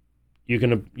 You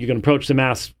can approach the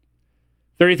Mass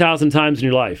 30,000 times in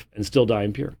your life and still die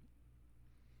impure.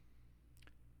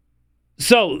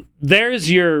 So there's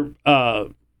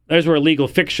where legal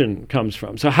fiction comes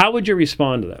from. So how would you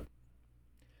respond to that?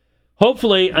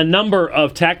 Hopefully a number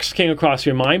of texts came across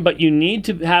your mind, but you need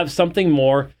to have something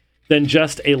more than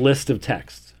just a list of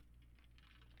texts.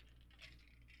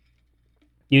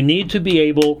 You need to be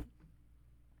able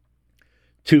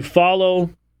to follow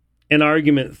an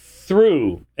argument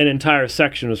through an entire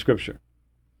section of Scripture.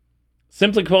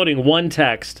 Simply quoting one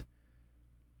text,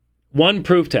 one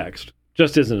proof text,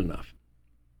 just isn't enough.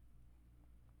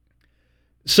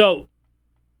 So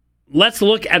let's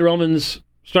look at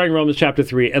starting Romans chapter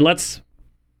 3, and let's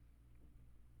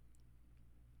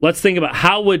think about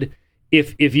how would,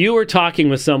 if you were talking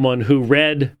with someone who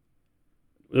read,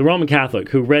 the Roman Catholic,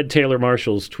 who read Taylor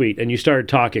Marshall's tweet, and you started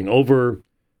talking over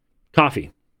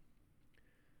coffee.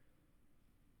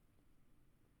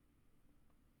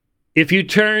 If you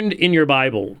turned in your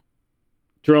Bible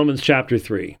to Romans chapter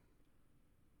 3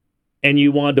 and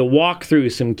you wanted to walk through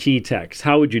some key texts,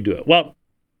 how would you do it? Well,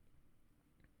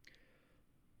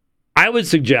 I would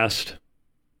suggest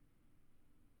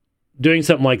doing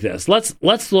something like this.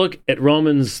 Let's look at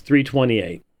Romans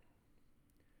 3:28,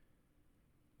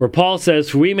 where Paul says,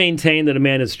 "For we maintain that a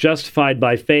man is justified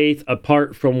by faith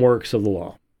apart from works of the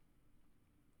law."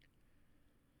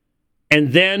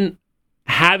 And then,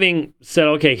 having said,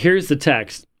 okay, here's the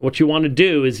text, what you want to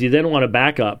do is you then want to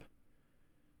back up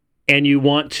and you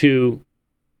want to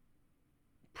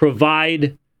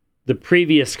provide the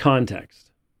previous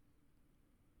context.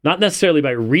 Not necessarily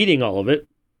by reading all of it,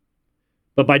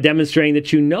 but by demonstrating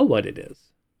that you know what it is.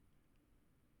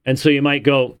 And so you might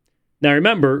go, now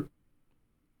remember,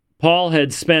 Paul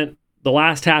had spent the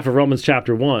last half of Romans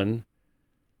chapter 1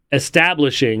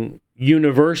 establishing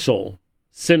universal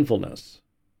sinfulness.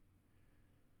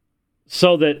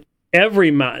 So that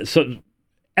everyone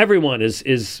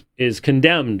is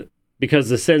condemned because of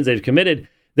the sins they've committed.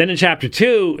 Then in chapter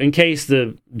 2, in case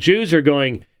the Jews are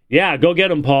going, yeah, go get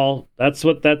them, Paul. That's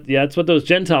what those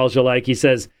Gentiles are like. He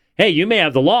says, hey, you may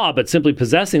have the law, but simply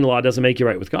possessing the law doesn't make you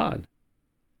right with God.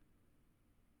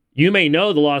 You may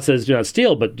know the law says do not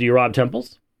steal, but do you rob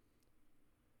temples?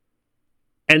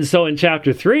 And so in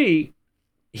chapter 3,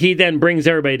 he then brings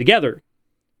everybody together.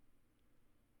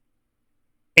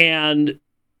 And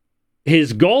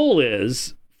his goal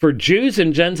is for Jews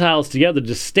and Gentiles together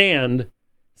to stand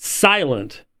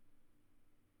silent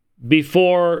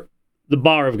before the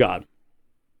bar of God.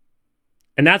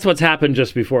 And that's what's happened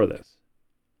just before this.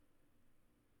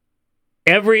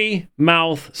 Every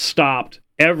mouth stopped,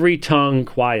 every tongue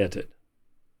quieted.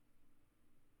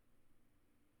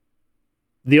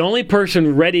 The only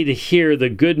person ready to hear the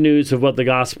good news of what the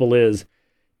gospel is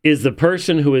the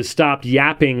person who has stopped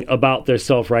yapping about their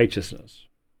self-righteousness.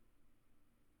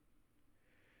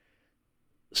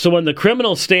 So when the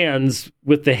criminal stands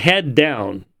with the head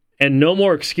down and no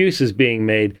more excuses being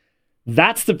made,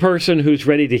 that's the person who's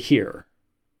ready to hear.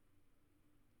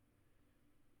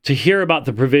 to hear about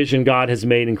the provision God has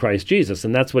made in Christ Jesus.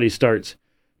 And that's what he starts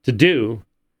to do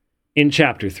in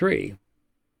chapter 3.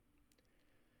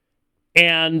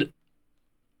 And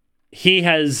he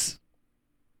has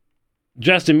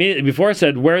just immediately before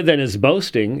said, where then is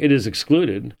boasting? It is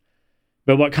excluded.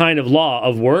 But what kind of law?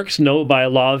 Of works? No, by a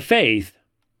law of faith.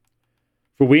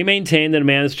 For we maintain that a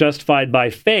man is justified by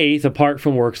faith apart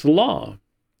from works of the law.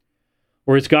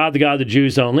 Or is God the God of the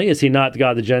Jews only? Is he not the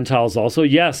God of the Gentiles also?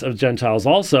 Yes, of Gentiles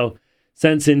also,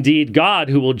 since indeed God,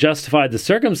 who will justify the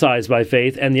circumcised by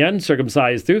faith and the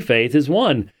uncircumcised through faith, is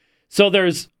one. So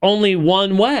there's only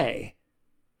one way.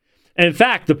 And in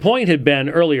fact, the point had been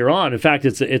earlier on, in fact,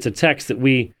 it's a text that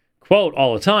we quote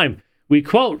all the time. We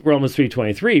quote Romans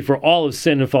 3:23, for all have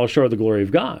sinned and fall short of the glory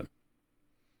of God.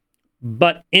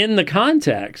 But in the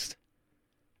context,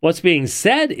 what's being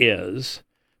said is,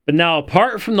 but now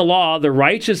apart from the law, the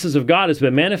righteousness of God has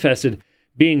been manifested,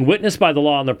 being witnessed by the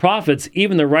law and the prophets,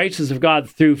 even the righteousness of God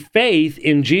through faith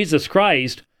in Jesus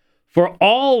Christ, for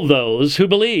all those who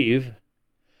believe.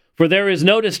 For there is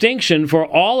no distinction, for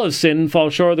all have sinned and fall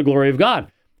short of the glory of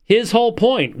God. His whole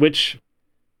point, which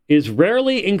is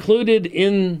rarely included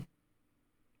in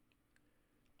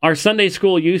our Sunday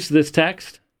school use of this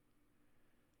text,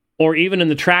 or even in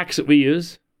the tracts that we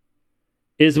use,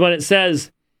 is when it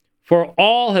says, for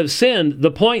all have sinned,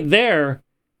 the point there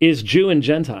is Jew and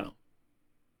Gentile.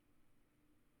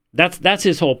 That's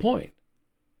his whole point.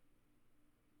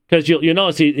 Because you'll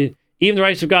notice, even the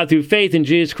righteousness of God through faith in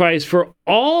Jesus Christ for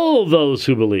all those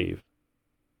who believe.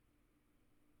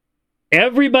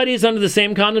 Everybody's under the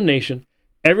same condemnation.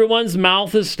 Everyone's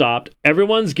mouth is stopped.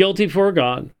 Everyone's guilty before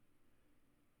God.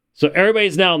 So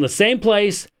everybody's now in the same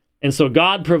place. And so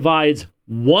God provides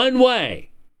one way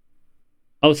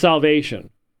of salvation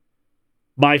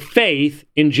by faith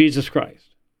in Jesus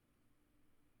Christ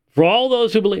for all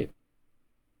those who believe.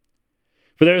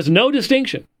 For there is no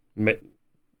distinction,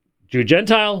 Jew,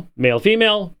 Gentile, male,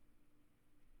 female.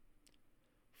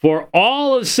 For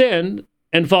all have sinned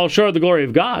and fall short of the glory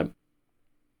of God,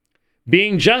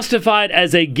 being justified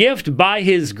as a gift by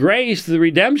his grace through the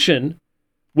redemption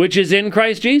which is in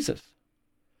Christ Jesus,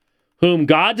 whom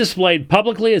God displayed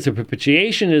publicly as a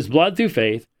propitiation in his blood through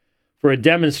faith, for a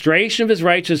demonstration of his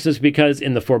righteousness, because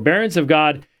in the forbearance of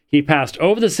God he passed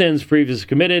over the sins previously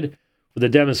committed, for the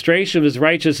demonstration of his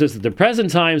righteousness at the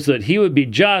present time, so that he would be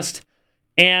just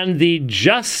and the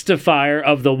justifier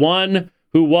of the one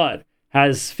who what?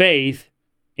 Has faith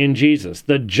in Jesus.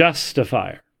 The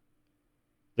justifier.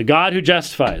 The God who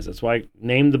justifies. That's why I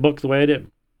named the book the way I did.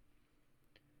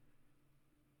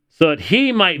 So that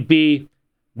he might be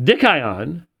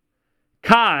dikaion,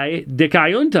 kai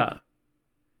dikaiunta.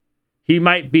 He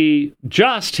might be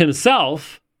just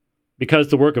himself, because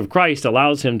the work of Christ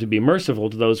allows him to be merciful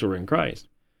to those who are in Christ.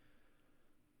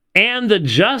 And the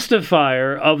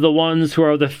justifier of the ones who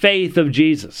are of the faith of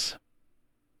Jesus.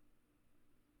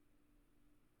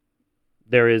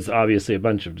 There is obviously a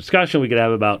bunch of discussion we could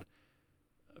have about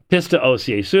pista os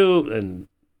Jesu and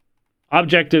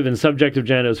objective and subjective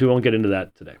genitals. We won't get into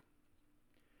that today.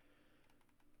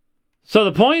 So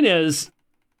the point is,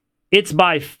 it's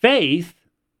by faith,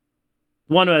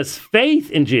 one who has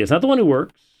faith in Jesus, not the one who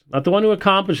works, not the one who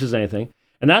accomplishes anything.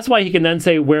 And that's why he can then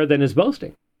say, where then is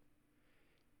boasting?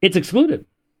 It's excluded.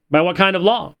 By what kind of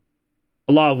law?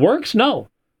 A law of works? No.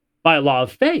 By a law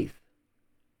of faith.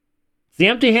 It's the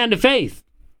empty hand of faith.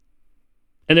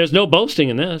 And there's no boasting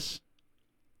in this.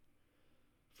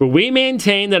 For we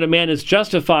maintain that a man is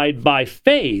justified by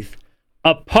faith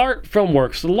apart from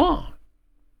works of the law.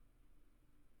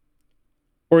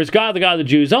 Or is God the God of the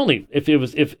Jews only? If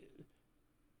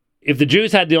the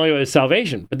Jews had the only way of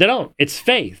salvation, but they don't. It's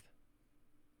faith.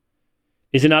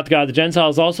 Is he not the God of the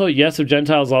Gentiles also? Yes, of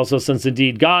Gentiles also, since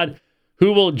indeed God,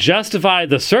 who will justify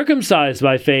the circumcised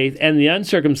by faith and the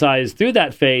uncircumcised through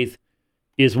that faith,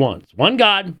 is one. It's one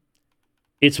God.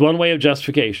 It's one way of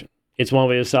justification. It's one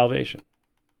way of salvation.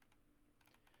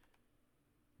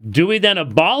 Do we then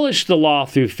abolish the law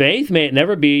through faith? May it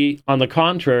never be. On the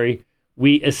contrary,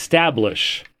 we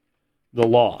establish the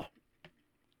law.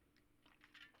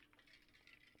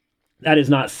 That is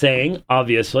not saying,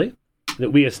 obviously,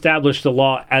 that we establish the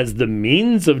law as the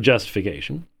means of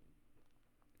justification,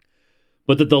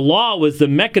 but that the law was the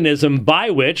mechanism by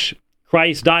which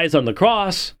Christ dies on the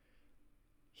cross.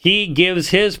 He gives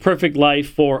his perfect life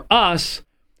for us.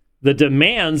 The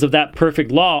demands of that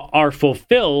perfect law are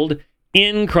fulfilled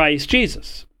in Christ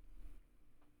Jesus.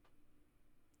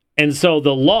 And so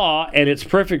the law and its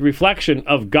perfect reflection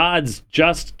of God's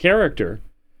just character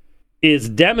is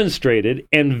demonstrated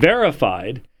and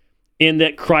verified in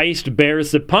that Christ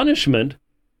bears the punishment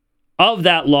of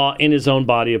that law in his own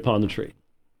body upon the tree.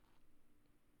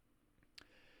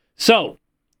 So,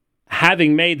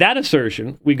 having made that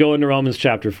assertion, we go into Romans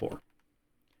chapter 4.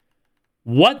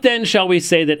 What then shall we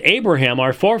say that Abraham,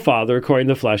 our forefather, according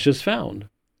to the flesh, is found?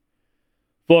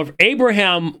 For if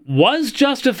Abraham was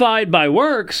justified by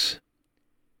works,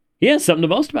 he has something to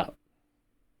boast about,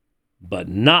 but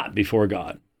not before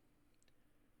God.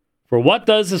 For what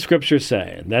does the Scripture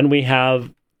say? And then we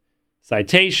have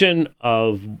citation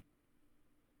of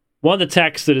one of the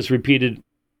texts that is repeated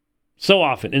so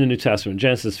often in the New Testament,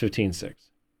 Genesis 15:6.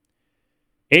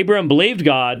 Abraham believed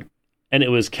God, and it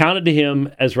was counted to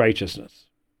him as righteousness.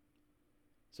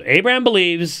 So Abraham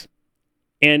believes,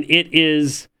 and it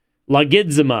is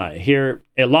logizomai, here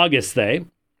logisthe,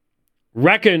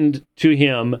 reckoned to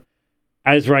him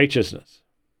as righteousness.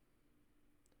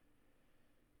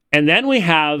 And then we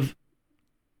have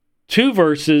two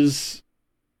verses.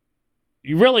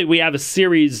 Really, we have a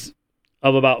series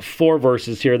of about 4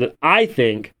 verses here that I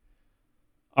think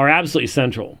are absolutely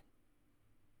central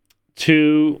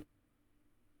to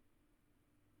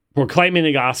proclaiming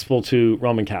the gospel to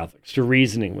Roman Catholics, to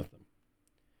reasoning with them.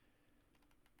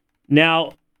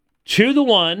 Now, to the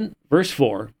one, verse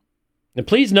 4, and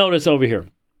please notice over here,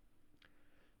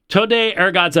 Tode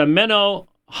ergazameno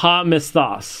ha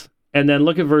misthos. And then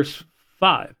look at verse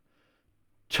 5.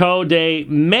 Tode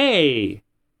me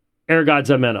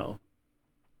ergazameno.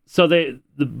 So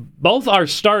both are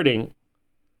starting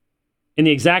in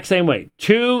the exact same way.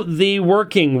 To the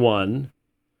working one,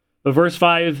 but verse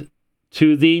 5,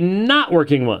 to the not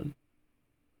working one.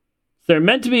 So they're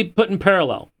meant to be put in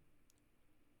parallel.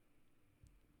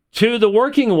 To the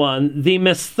working one, the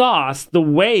misthos, the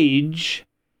wage,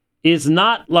 is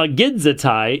not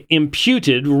logidzatai,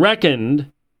 imputed,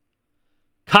 reckoned,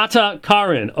 kata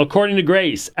karin, according to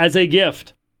grace, as a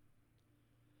gift,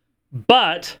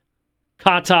 but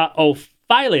kata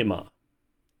ophilema.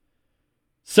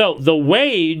 So the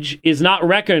wage is not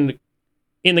reckoned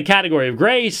in the category of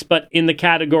grace, but in the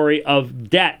category of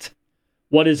debt,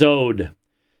 what is owed.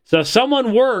 So if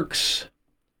someone works,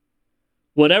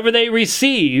 whatever they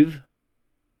receive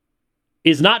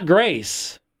is not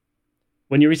grace.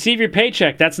 When you receive your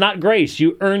paycheck, that's not grace.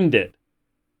 You earned it.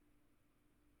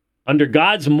 Under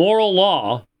God's moral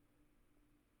law,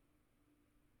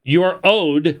 you are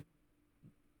owed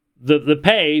the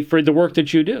pay for the work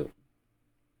that you do.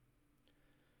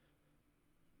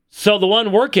 So the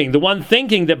one working, the one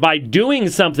thinking that by doing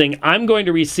something, I'm going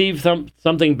to receive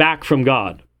something back from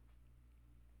God.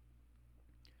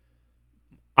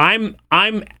 I'm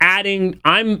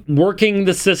working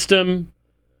the system,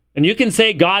 and you can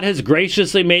say God has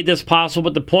graciously made this possible,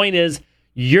 but the point is,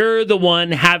 you're the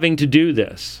one having to do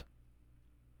this.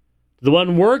 The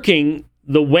one working,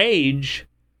 the wage,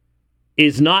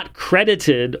 is not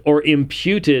credited or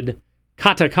imputed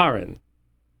katakaran,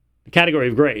 the category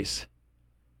of grace,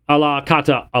 a la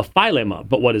kata aphilema,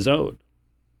 but what is owed.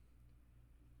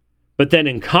 But then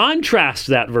in contrast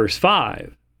to that, verse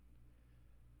 5,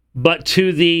 but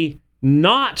to the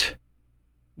not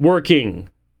working,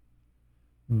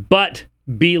 but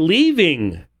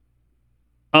believing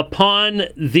upon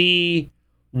the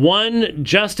one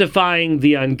justifying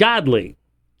the ungodly.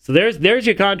 So there's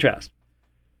your contrast.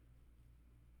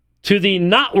 To the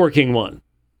not working one.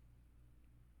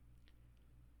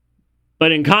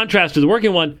 But in contrast to the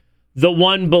working one, the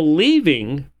one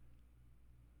believing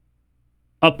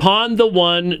upon the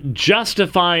one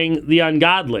justifying the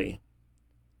ungodly.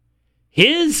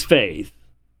 His faith,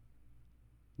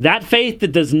 that faith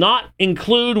that does not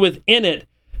include within it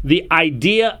the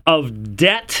idea of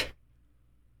debt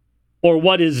or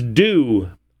what is due,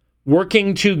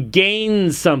 working to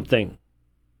gain something.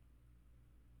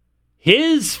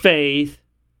 His faith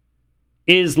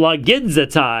is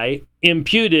logidzatai,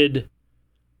 imputed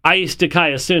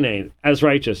aistikaiasune, as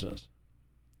righteousness.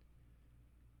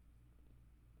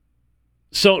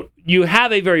 So you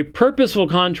have a very purposeful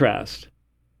contrast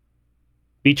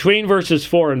between verses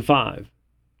 4 and 5.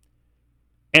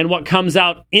 And what comes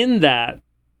out in that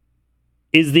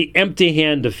is the empty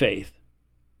hand of faith.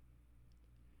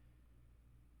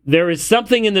 There is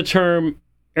something in the term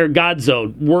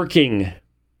ergazo, working,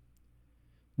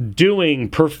 doing,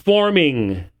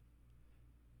 performing,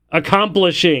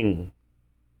 accomplishing.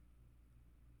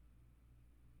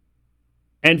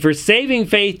 And for saving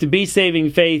faith to be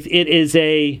saving faith, it is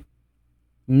a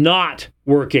not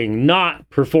working, not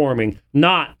performing,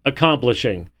 not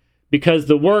accomplishing. Because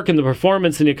the work and the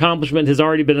performance and the accomplishment has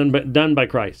already been done by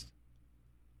Christ.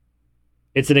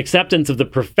 It's an acceptance of the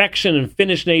perfection and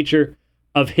finished nature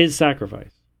of his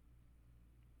sacrifice.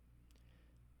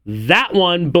 That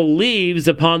one believes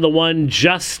upon the one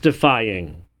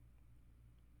justifying.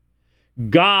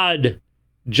 God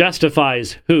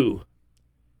justifies who?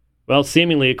 Well,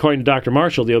 seemingly, according to Dr.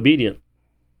 Marshall, the obedient.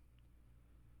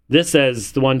 This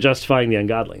says the one justifying the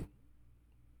ungodly.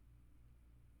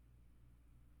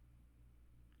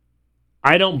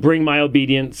 I don't bring my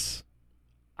obedience.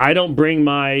 I don't bring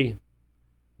my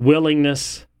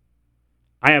willingness.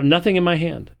 I have nothing in my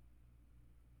hand.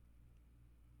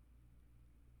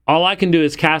 All I can do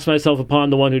is cast myself upon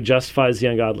the one who justifies the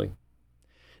ungodly.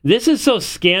 This is so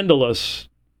scandalous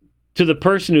to the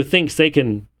person who thinks they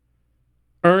can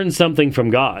earn something from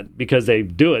God because they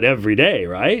do it every day,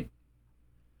 right?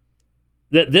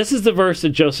 That this is the verse that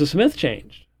Joseph Smith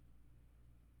changed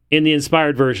in the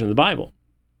inspired version of the Bible,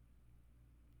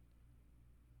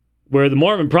 where the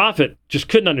Mormon prophet just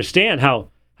couldn't understand how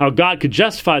God could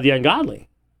justify the ungodly.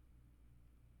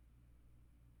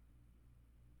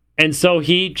 And so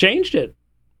he changed it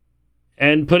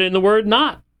and put in the word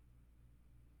not.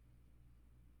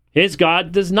 His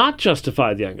God does not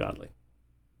justify the ungodly.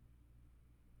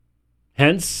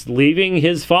 Hence, leaving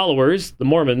his followers, the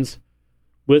Mormons,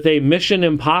 with a mission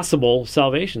impossible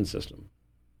salvation system.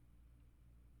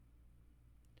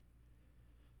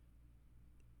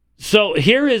 So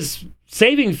here is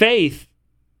saving faith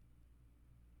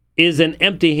is an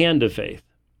empty hand of faith.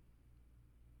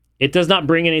 It does not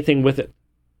bring anything with it.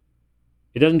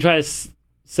 It doesn't try to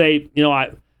say,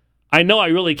 I know I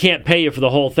really can't pay you for the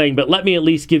whole thing, but let me at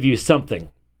least give you something.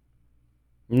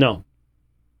 No.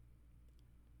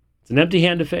 It's an empty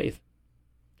hand of faith.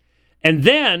 And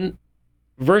then,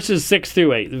 verses 6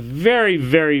 through 8, very,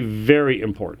 very, very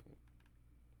important.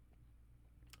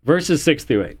 Verses 6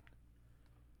 through 8.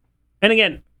 And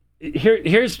again,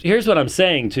 here's what I'm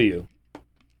saying to you.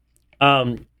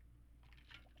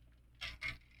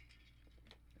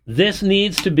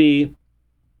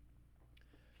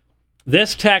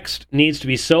 This text needs to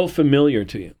be so familiar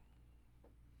to you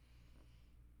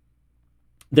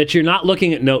that you're not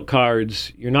looking at note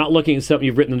cards, you're not looking at something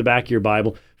you've written in the back of your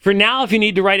Bible. For now, if you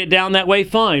need to write it down that way,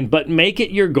 fine, but make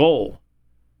it your goal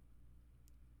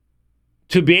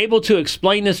to be able to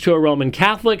explain this to a Roman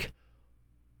Catholic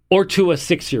or to a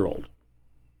 6-year-old.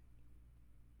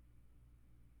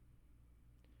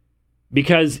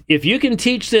 Because if you can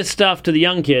teach this stuff to the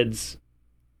young kids,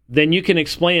 then you can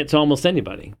explain it to almost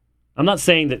anybody. I'm not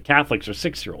saying that Catholics are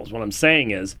 6-year-olds. What I'm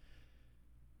saying is,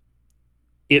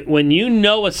 when you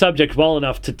know a subject well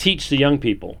enough to teach the young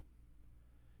people,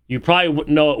 you probably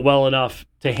wouldn't know it well enough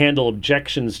to handle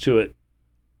objections to it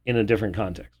in a different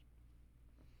context.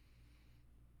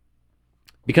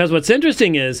 Because what's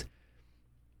interesting is,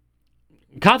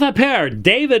 Kathaper,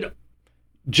 David,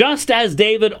 just as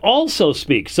David also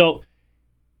speaks. So,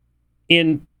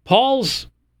 in Paul's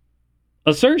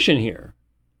assertion here,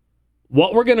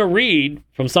 what we're going to read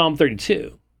from Psalm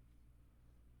 32,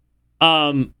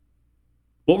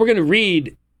 what we're going to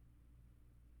read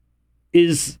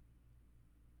is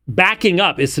backing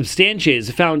up, is substantiated, is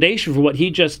the foundation for what he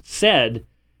just said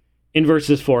in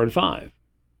verses 4 and 5.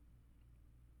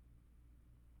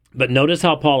 But notice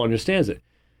how Paul understands it.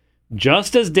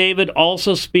 Just as David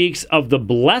also speaks of the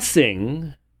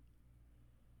blessing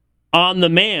on the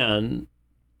man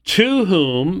to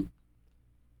whom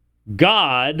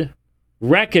God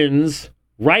reckons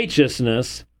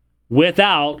righteousness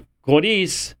without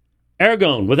choris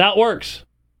ergon, without works.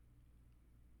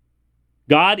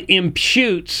 God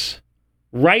imputes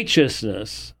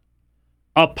righteousness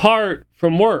apart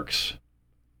from works.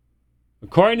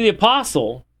 According to the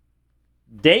apostle,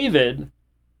 David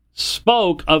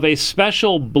spoke of a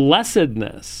special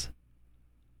blessedness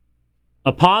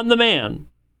upon the man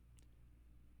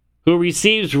who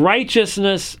receives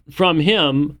righteousness from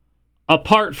him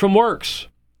apart from works.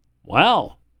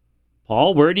 Well,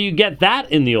 Paul, where do you get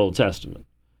that in the Old Testament?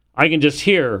 I can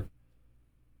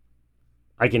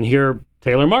hear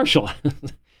Taylor Marshall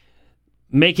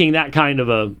making that kind of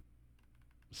a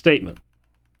statement.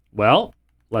 Well,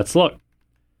 let's look.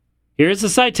 Here's the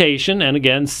citation, and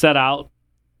again, set out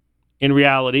in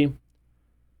reality.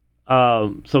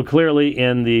 So clearly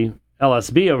in the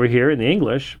LSB over here, in the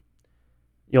English,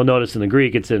 you'll notice in the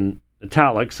Greek it's in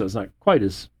italics, so it's not quite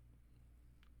as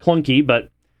clunky, but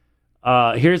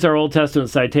here's our Old Testament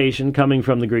citation coming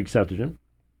from the Greek Septuagint.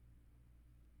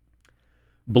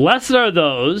 Blessed are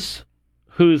those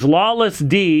whose lawless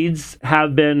deeds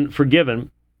have been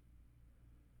forgiven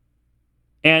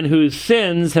and whose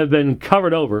sins have been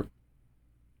covered over.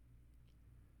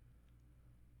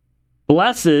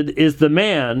 Blessed is the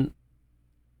man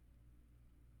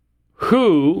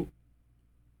who,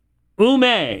 earth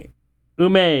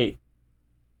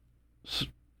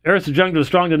subject to a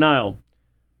strong denial,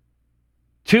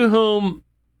 to whom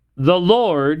the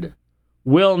Lord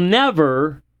will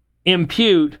never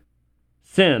impute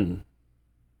sin.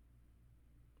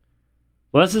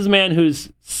 Blessed is the man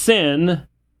whose sin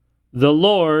the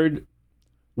Lord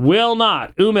will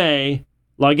not,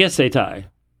 lagesetai,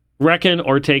 reckon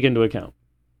or take into account.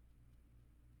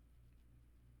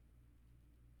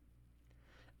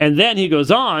 And then he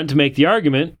goes on to make the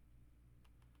argument,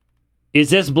 is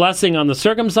this blessing on the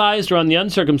circumcised or on the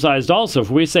uncircumcised also?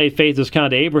 If we say faith was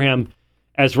counted to Abraham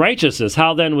as righteousness,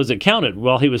 how then was it counted?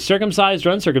 Well, he was circumcised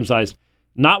or uncircumcised?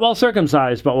 Not while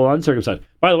circumcised, but while uncircumcised.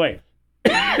 By the way,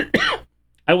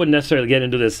 I wouldn't necessarily get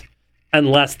into this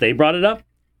unless they brought it up.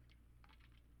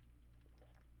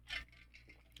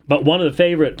 But one of the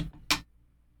favorite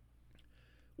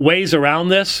ways around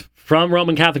this from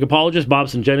Roman Catholic apologists, Bob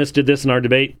St. did this in our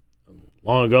debate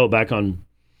long ago, back on,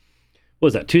 what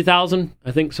was that, 2000,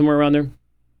 I think, somewhere around there,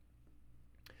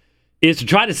 is to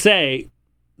try to say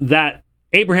that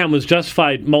Abraham was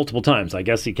justified multiple times. I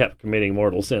guess he kept committing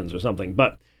mortal sins or something,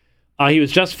 but he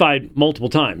was justified multiple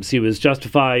times. He was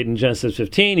justified in Genesis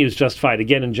 15. He was justified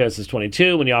again in Genesis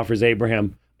 22 when he offers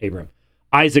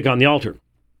Isaac on the altar.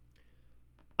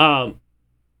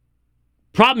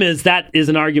 Problem is that is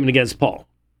an argument against Paul,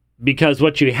 because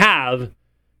what you have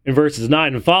in verses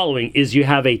 9 and following is you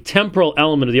have a temporal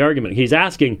element of the argument. He's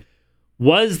asking,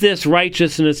 was this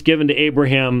righteousness given to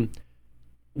Abraham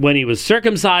when he was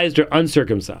circumcised or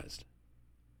uncircumcised?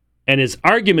 And his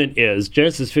argument is,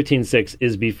 Genesis 15:6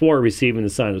 is before receiving the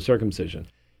sign of circumcision.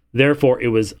 Therefore, it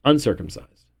was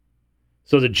uncircumcised.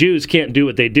 So the Jews can't do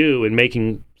what they do in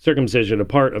making circumcision a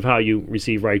part of how you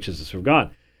receive righteousness from God.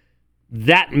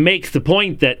 That makes the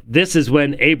point that this is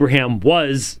when Abraham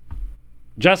was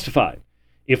justified.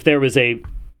 If there was a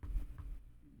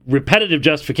repetitive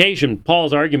justification,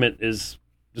 Paul's argument is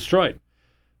destroyed.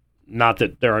 Not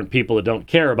that there aren't people that don't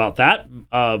care about that.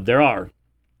 There are.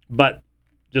 But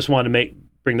just want to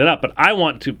bring that up. But I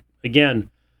want to, again,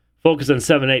 focus on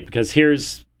 7-8, because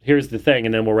here's the thing,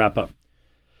 and then we'll wrap up.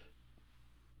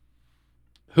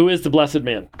 Who is the blessed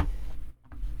man?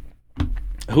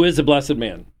 Who is the blessed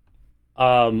man?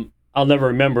 I'll never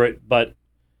remember it, but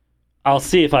I'll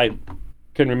see if I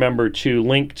can remember to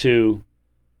link to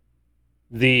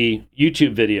the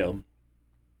YouTube video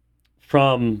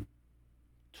from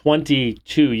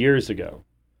 22 years ago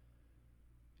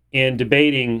in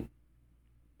debating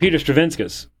Peter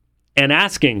Stravinskas and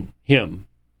asking him,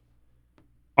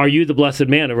 are you the blessed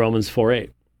man of Romans 4:8?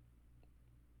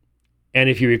 And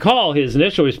if you recall, his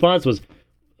initial response was,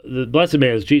 the blessed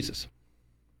man is Jesus.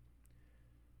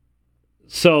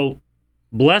 So,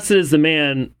 blessed is the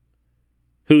man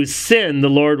whose sin the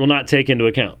Lord will not take into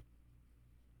account.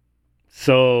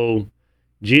 So,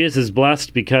 Jesus is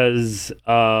blessed because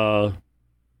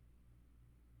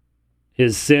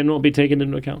his sin won't be taken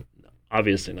into account? No,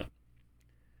 obviously not.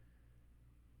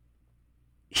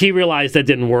 He realized that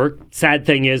didn't work. Sad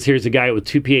thing is, here's a guy with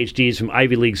 2 PhDs from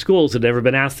Ivy League schools that had never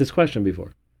been asked this question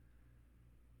before.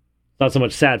 Not so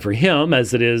much sad for him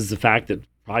as it is the fact that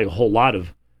probably a whole lot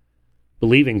of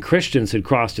believing Christians had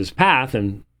crossed his path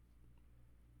and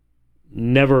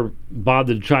never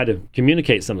bothered to try to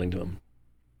communicate something to him.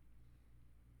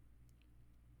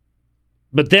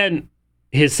 But then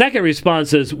his second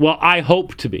response is, well, I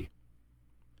hope to be.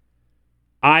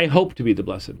 I hope to be the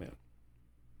blessed man.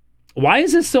 Why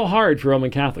is this so hard for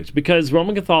Roman Catholics? Because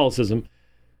Roman Catholicism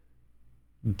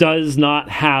does not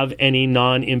have any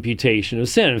non-imputation of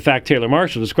sin. In fact, Taylor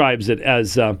Marshall describes it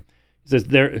as, says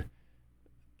there,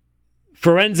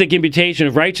 forensic imputation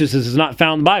of righteousness is not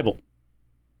found in the Bible.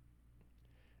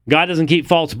 God doesn't keep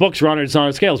false books or honor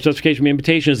dishonor scales. Justification by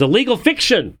imputation is a legal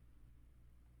fiction.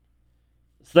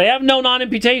 So they have no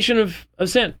non-imputation of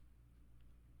sin.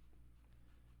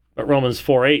 But Romans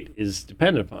 4:8 is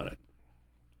dependent upon it.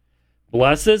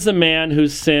 Blessed is the man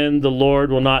whose sin the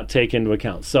Lord will not take into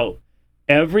account. So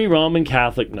every Roman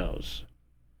Catholic knows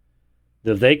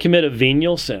that if they commit a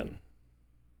venial sin,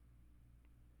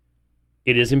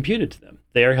 it is imputed to them.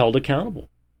 They are held accountable.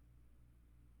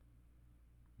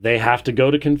 They have to go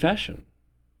to confession.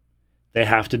 They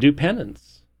have to do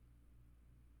penance.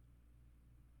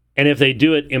 And if they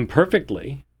do it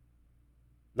imperfectly,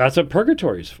 that's what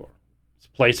purgatory is for. It's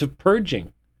a place of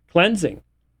purging, cleansing,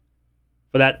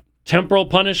 for that temporal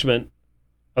punishment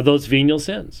of those venial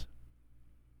sins.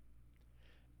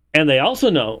 And they also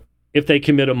know if they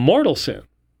commit a mortal sin,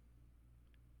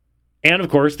 and of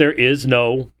course there is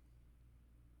no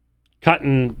cut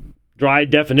and dry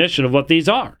definition of what these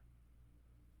are.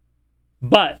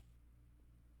 But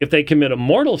if they commit a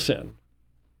mortal sin,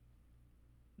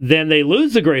 then they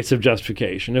lose the grace of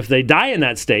justification. If they die in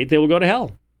that state, they will go to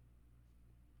hell.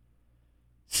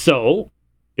 So,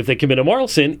 if they commit a mortal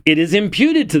sin, it is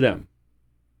imputed to them.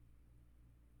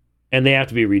 and they have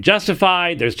to be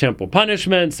rejustified. There's temporal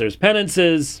punishments, there's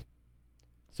penances,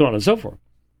 so on and so forth.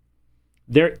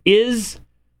 There is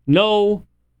no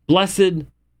blessed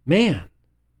man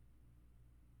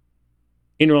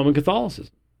in Roman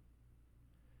Catholicism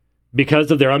because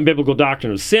of their unbiblical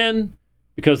doctrine of sin,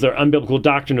 because of their unbiblical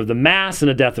doctrine of the Mass and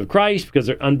the death of Christ, because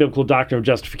of their unbiblical doctrine of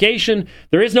justification.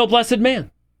 There is no blessed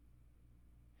man.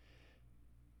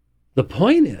 The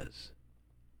point is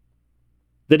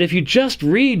that if you just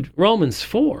read Romans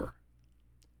 4,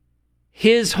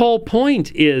 his whole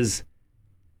point is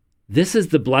this is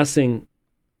the blessing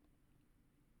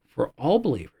for all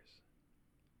believers.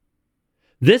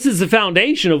 This is the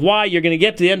foundation of why you're going to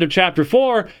get to the end of chapter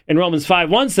 4, and Romans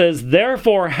 5:1 says,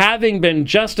 therefore, having been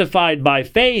justified by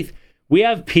faith, we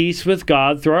have peace with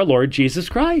God through our Lord Jesus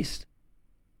Christ.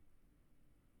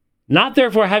 Not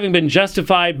therefore having been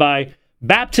justified by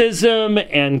baptism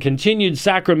and continued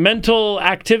sacramental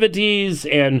activities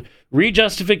and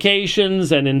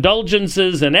rejustifications and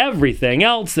indulgences and everything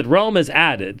else that Rome has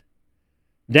added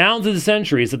down through the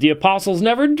centuries that the apostles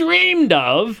never dreamed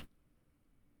of.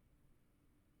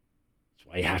 That's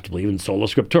why you have to believe in sola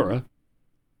scriptura.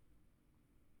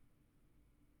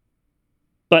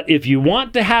 But if you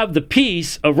want to have the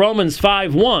peace of Romans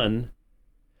 5:1,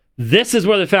 this is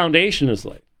where the foundation is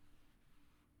laid.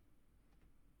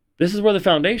 This is where the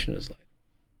foundation is laid.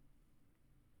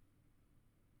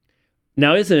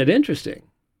 Now, isn't it interesting?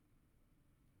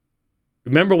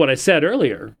 Remember what I said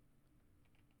earlier.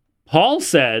 Paul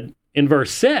said in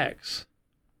verse 6,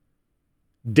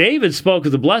 David spoke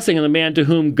of the blessing of the man to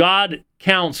whom God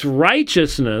counts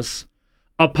righteousness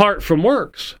apart from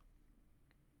works.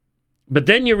 But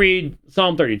then you read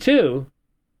Psalm 32,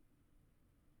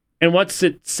 and what's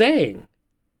it saying?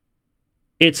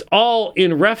 It's all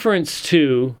in reference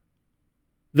to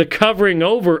the covering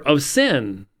over of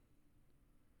sin.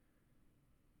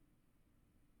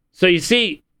 So you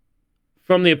see,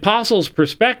 from the apostles'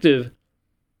 perspective,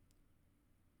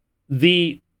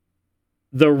 the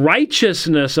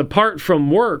righteousness apart from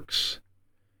works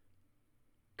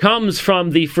comes from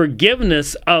the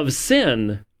forgiveness of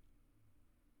sin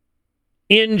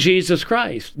in Jesus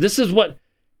Christ. This is what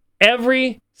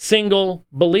every single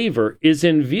believer is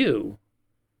in view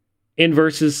in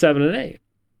verses 7 and 8.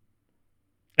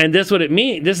 And this is what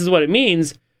it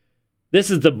means.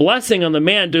 This is the blessing on the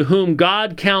man to whom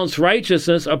God counts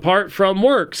righteousness apart from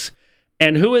works.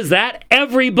 And who is that?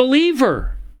 Every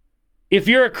believer. If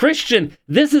you're a Christian,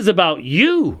 this is about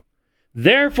you.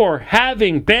 Therefore,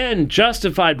 having been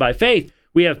justified by faith,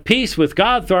 we have peace with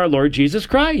God through our Lord Jesus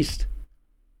Christ.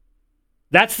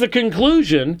 That's the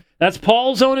conclusion. That's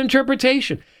Paul's own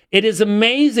interpretation. It is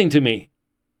amazing to me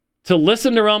to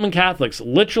listen to Roman Catholics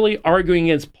literally arguing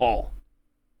against Paul,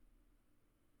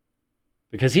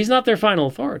 because he's not their final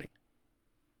authority.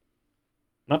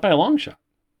 Not by a long shot.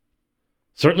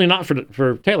 Certainly not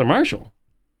for Taylor Marshall.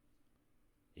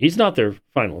 He's not their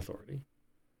final authority.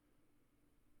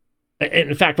 And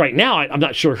in fact, right now, I'm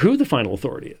not sure who the final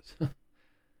authority is.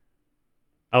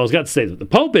 I was got to say that the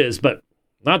Pope is, but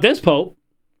not this Pope.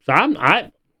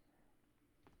 So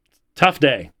tough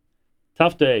day.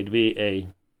 Tough day to be a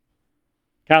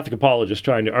Catholic apologist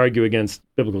trying to argue against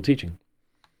biblical teaching.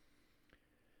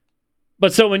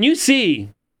 But so when you see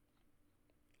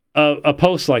a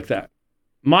post like that,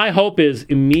 my hope is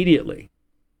immediately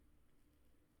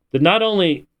that not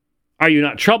only are you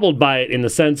not troubled by it in the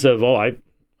sense of, I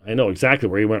know exactly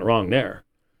where you went wrong there,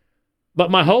 but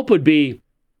my hope would be,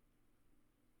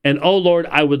 and oh Lord,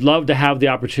 I would love to have the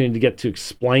opportunity to get to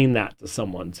explain that to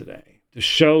someone today, to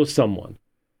show someone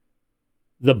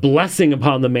the blessing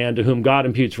upon the man to whom God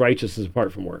imputes righteousness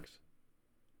apart from works.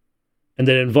 And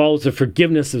that involves the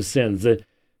forgiveness of sins,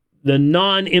 the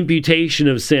non-imputation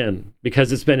of sin,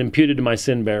 because it's been imputed to my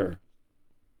sin bearer.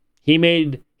 He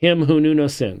made him who knew no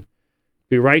sin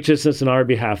be righteousness in our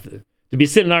behalf, to be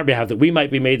sin in our behalf, that we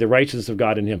might be made the righteousness of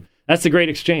God in him. That's the great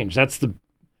exchange. That's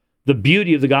the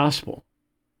beauty of the gospel.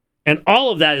 And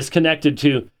all of that is connected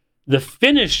to the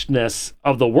finishedness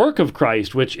of the work of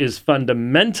Christ, which is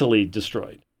fundamentally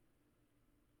destroyed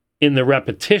in the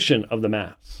repetition of the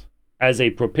Mass as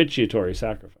a propitiatory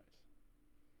sacrifice,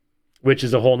 which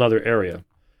is a whole other area,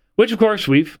 which, of course,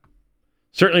 we've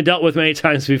certainly dealt with many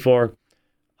times before.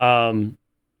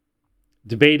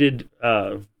 Debated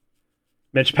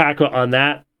Mitch Pacwa on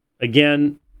that.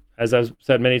 Again, as I've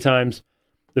said many times,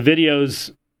 the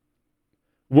videos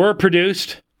were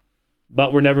produced,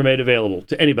 but were never made available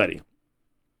to anybody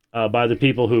by the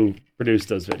people who produced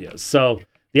those videos. So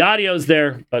the audio's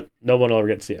there, but no one will ever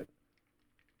get to see it,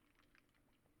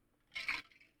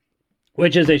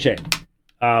 which is a shame.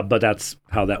 But that's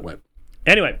how that went.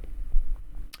 Anyway,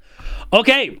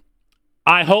 Okay,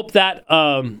 I hope that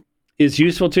is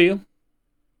useful to you.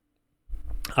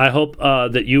 I hope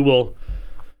that you will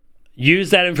use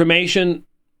that information,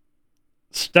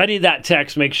 study that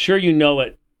text, make sure you know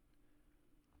it,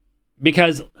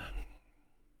 because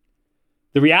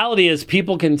the reality is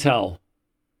people can tell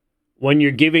when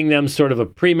you're giving them sort of a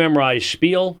pre-memorized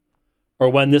spiel or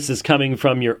when this is coming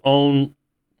from your own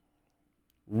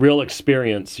real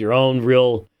experience, your own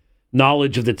real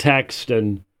knowledge of the text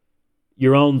and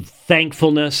your own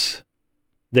thankfulness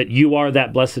that you are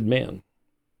that blessed man.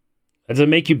 Does it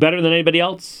make you better than anybody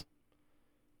else?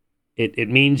 It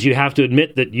means you have to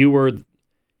admit that you were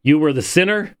the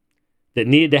sinner that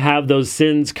needed to have those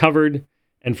sins covered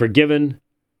and forgiven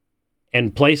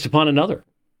and placed upon another.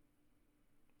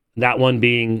 That one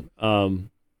being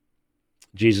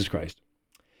Jesus Christ.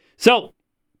 So,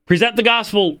 present the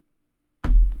gospel,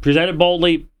 present it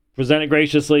boldly, present it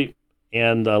graciously,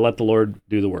 and let the Lord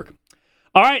do the work.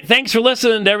 All right, thanks for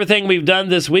listening to everything we've done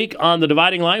this week on The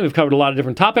Dividing Line. We've covered a lot of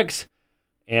different topics,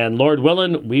 and Lord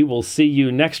willing, we will see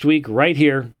you next week right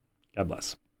here. God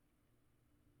bless.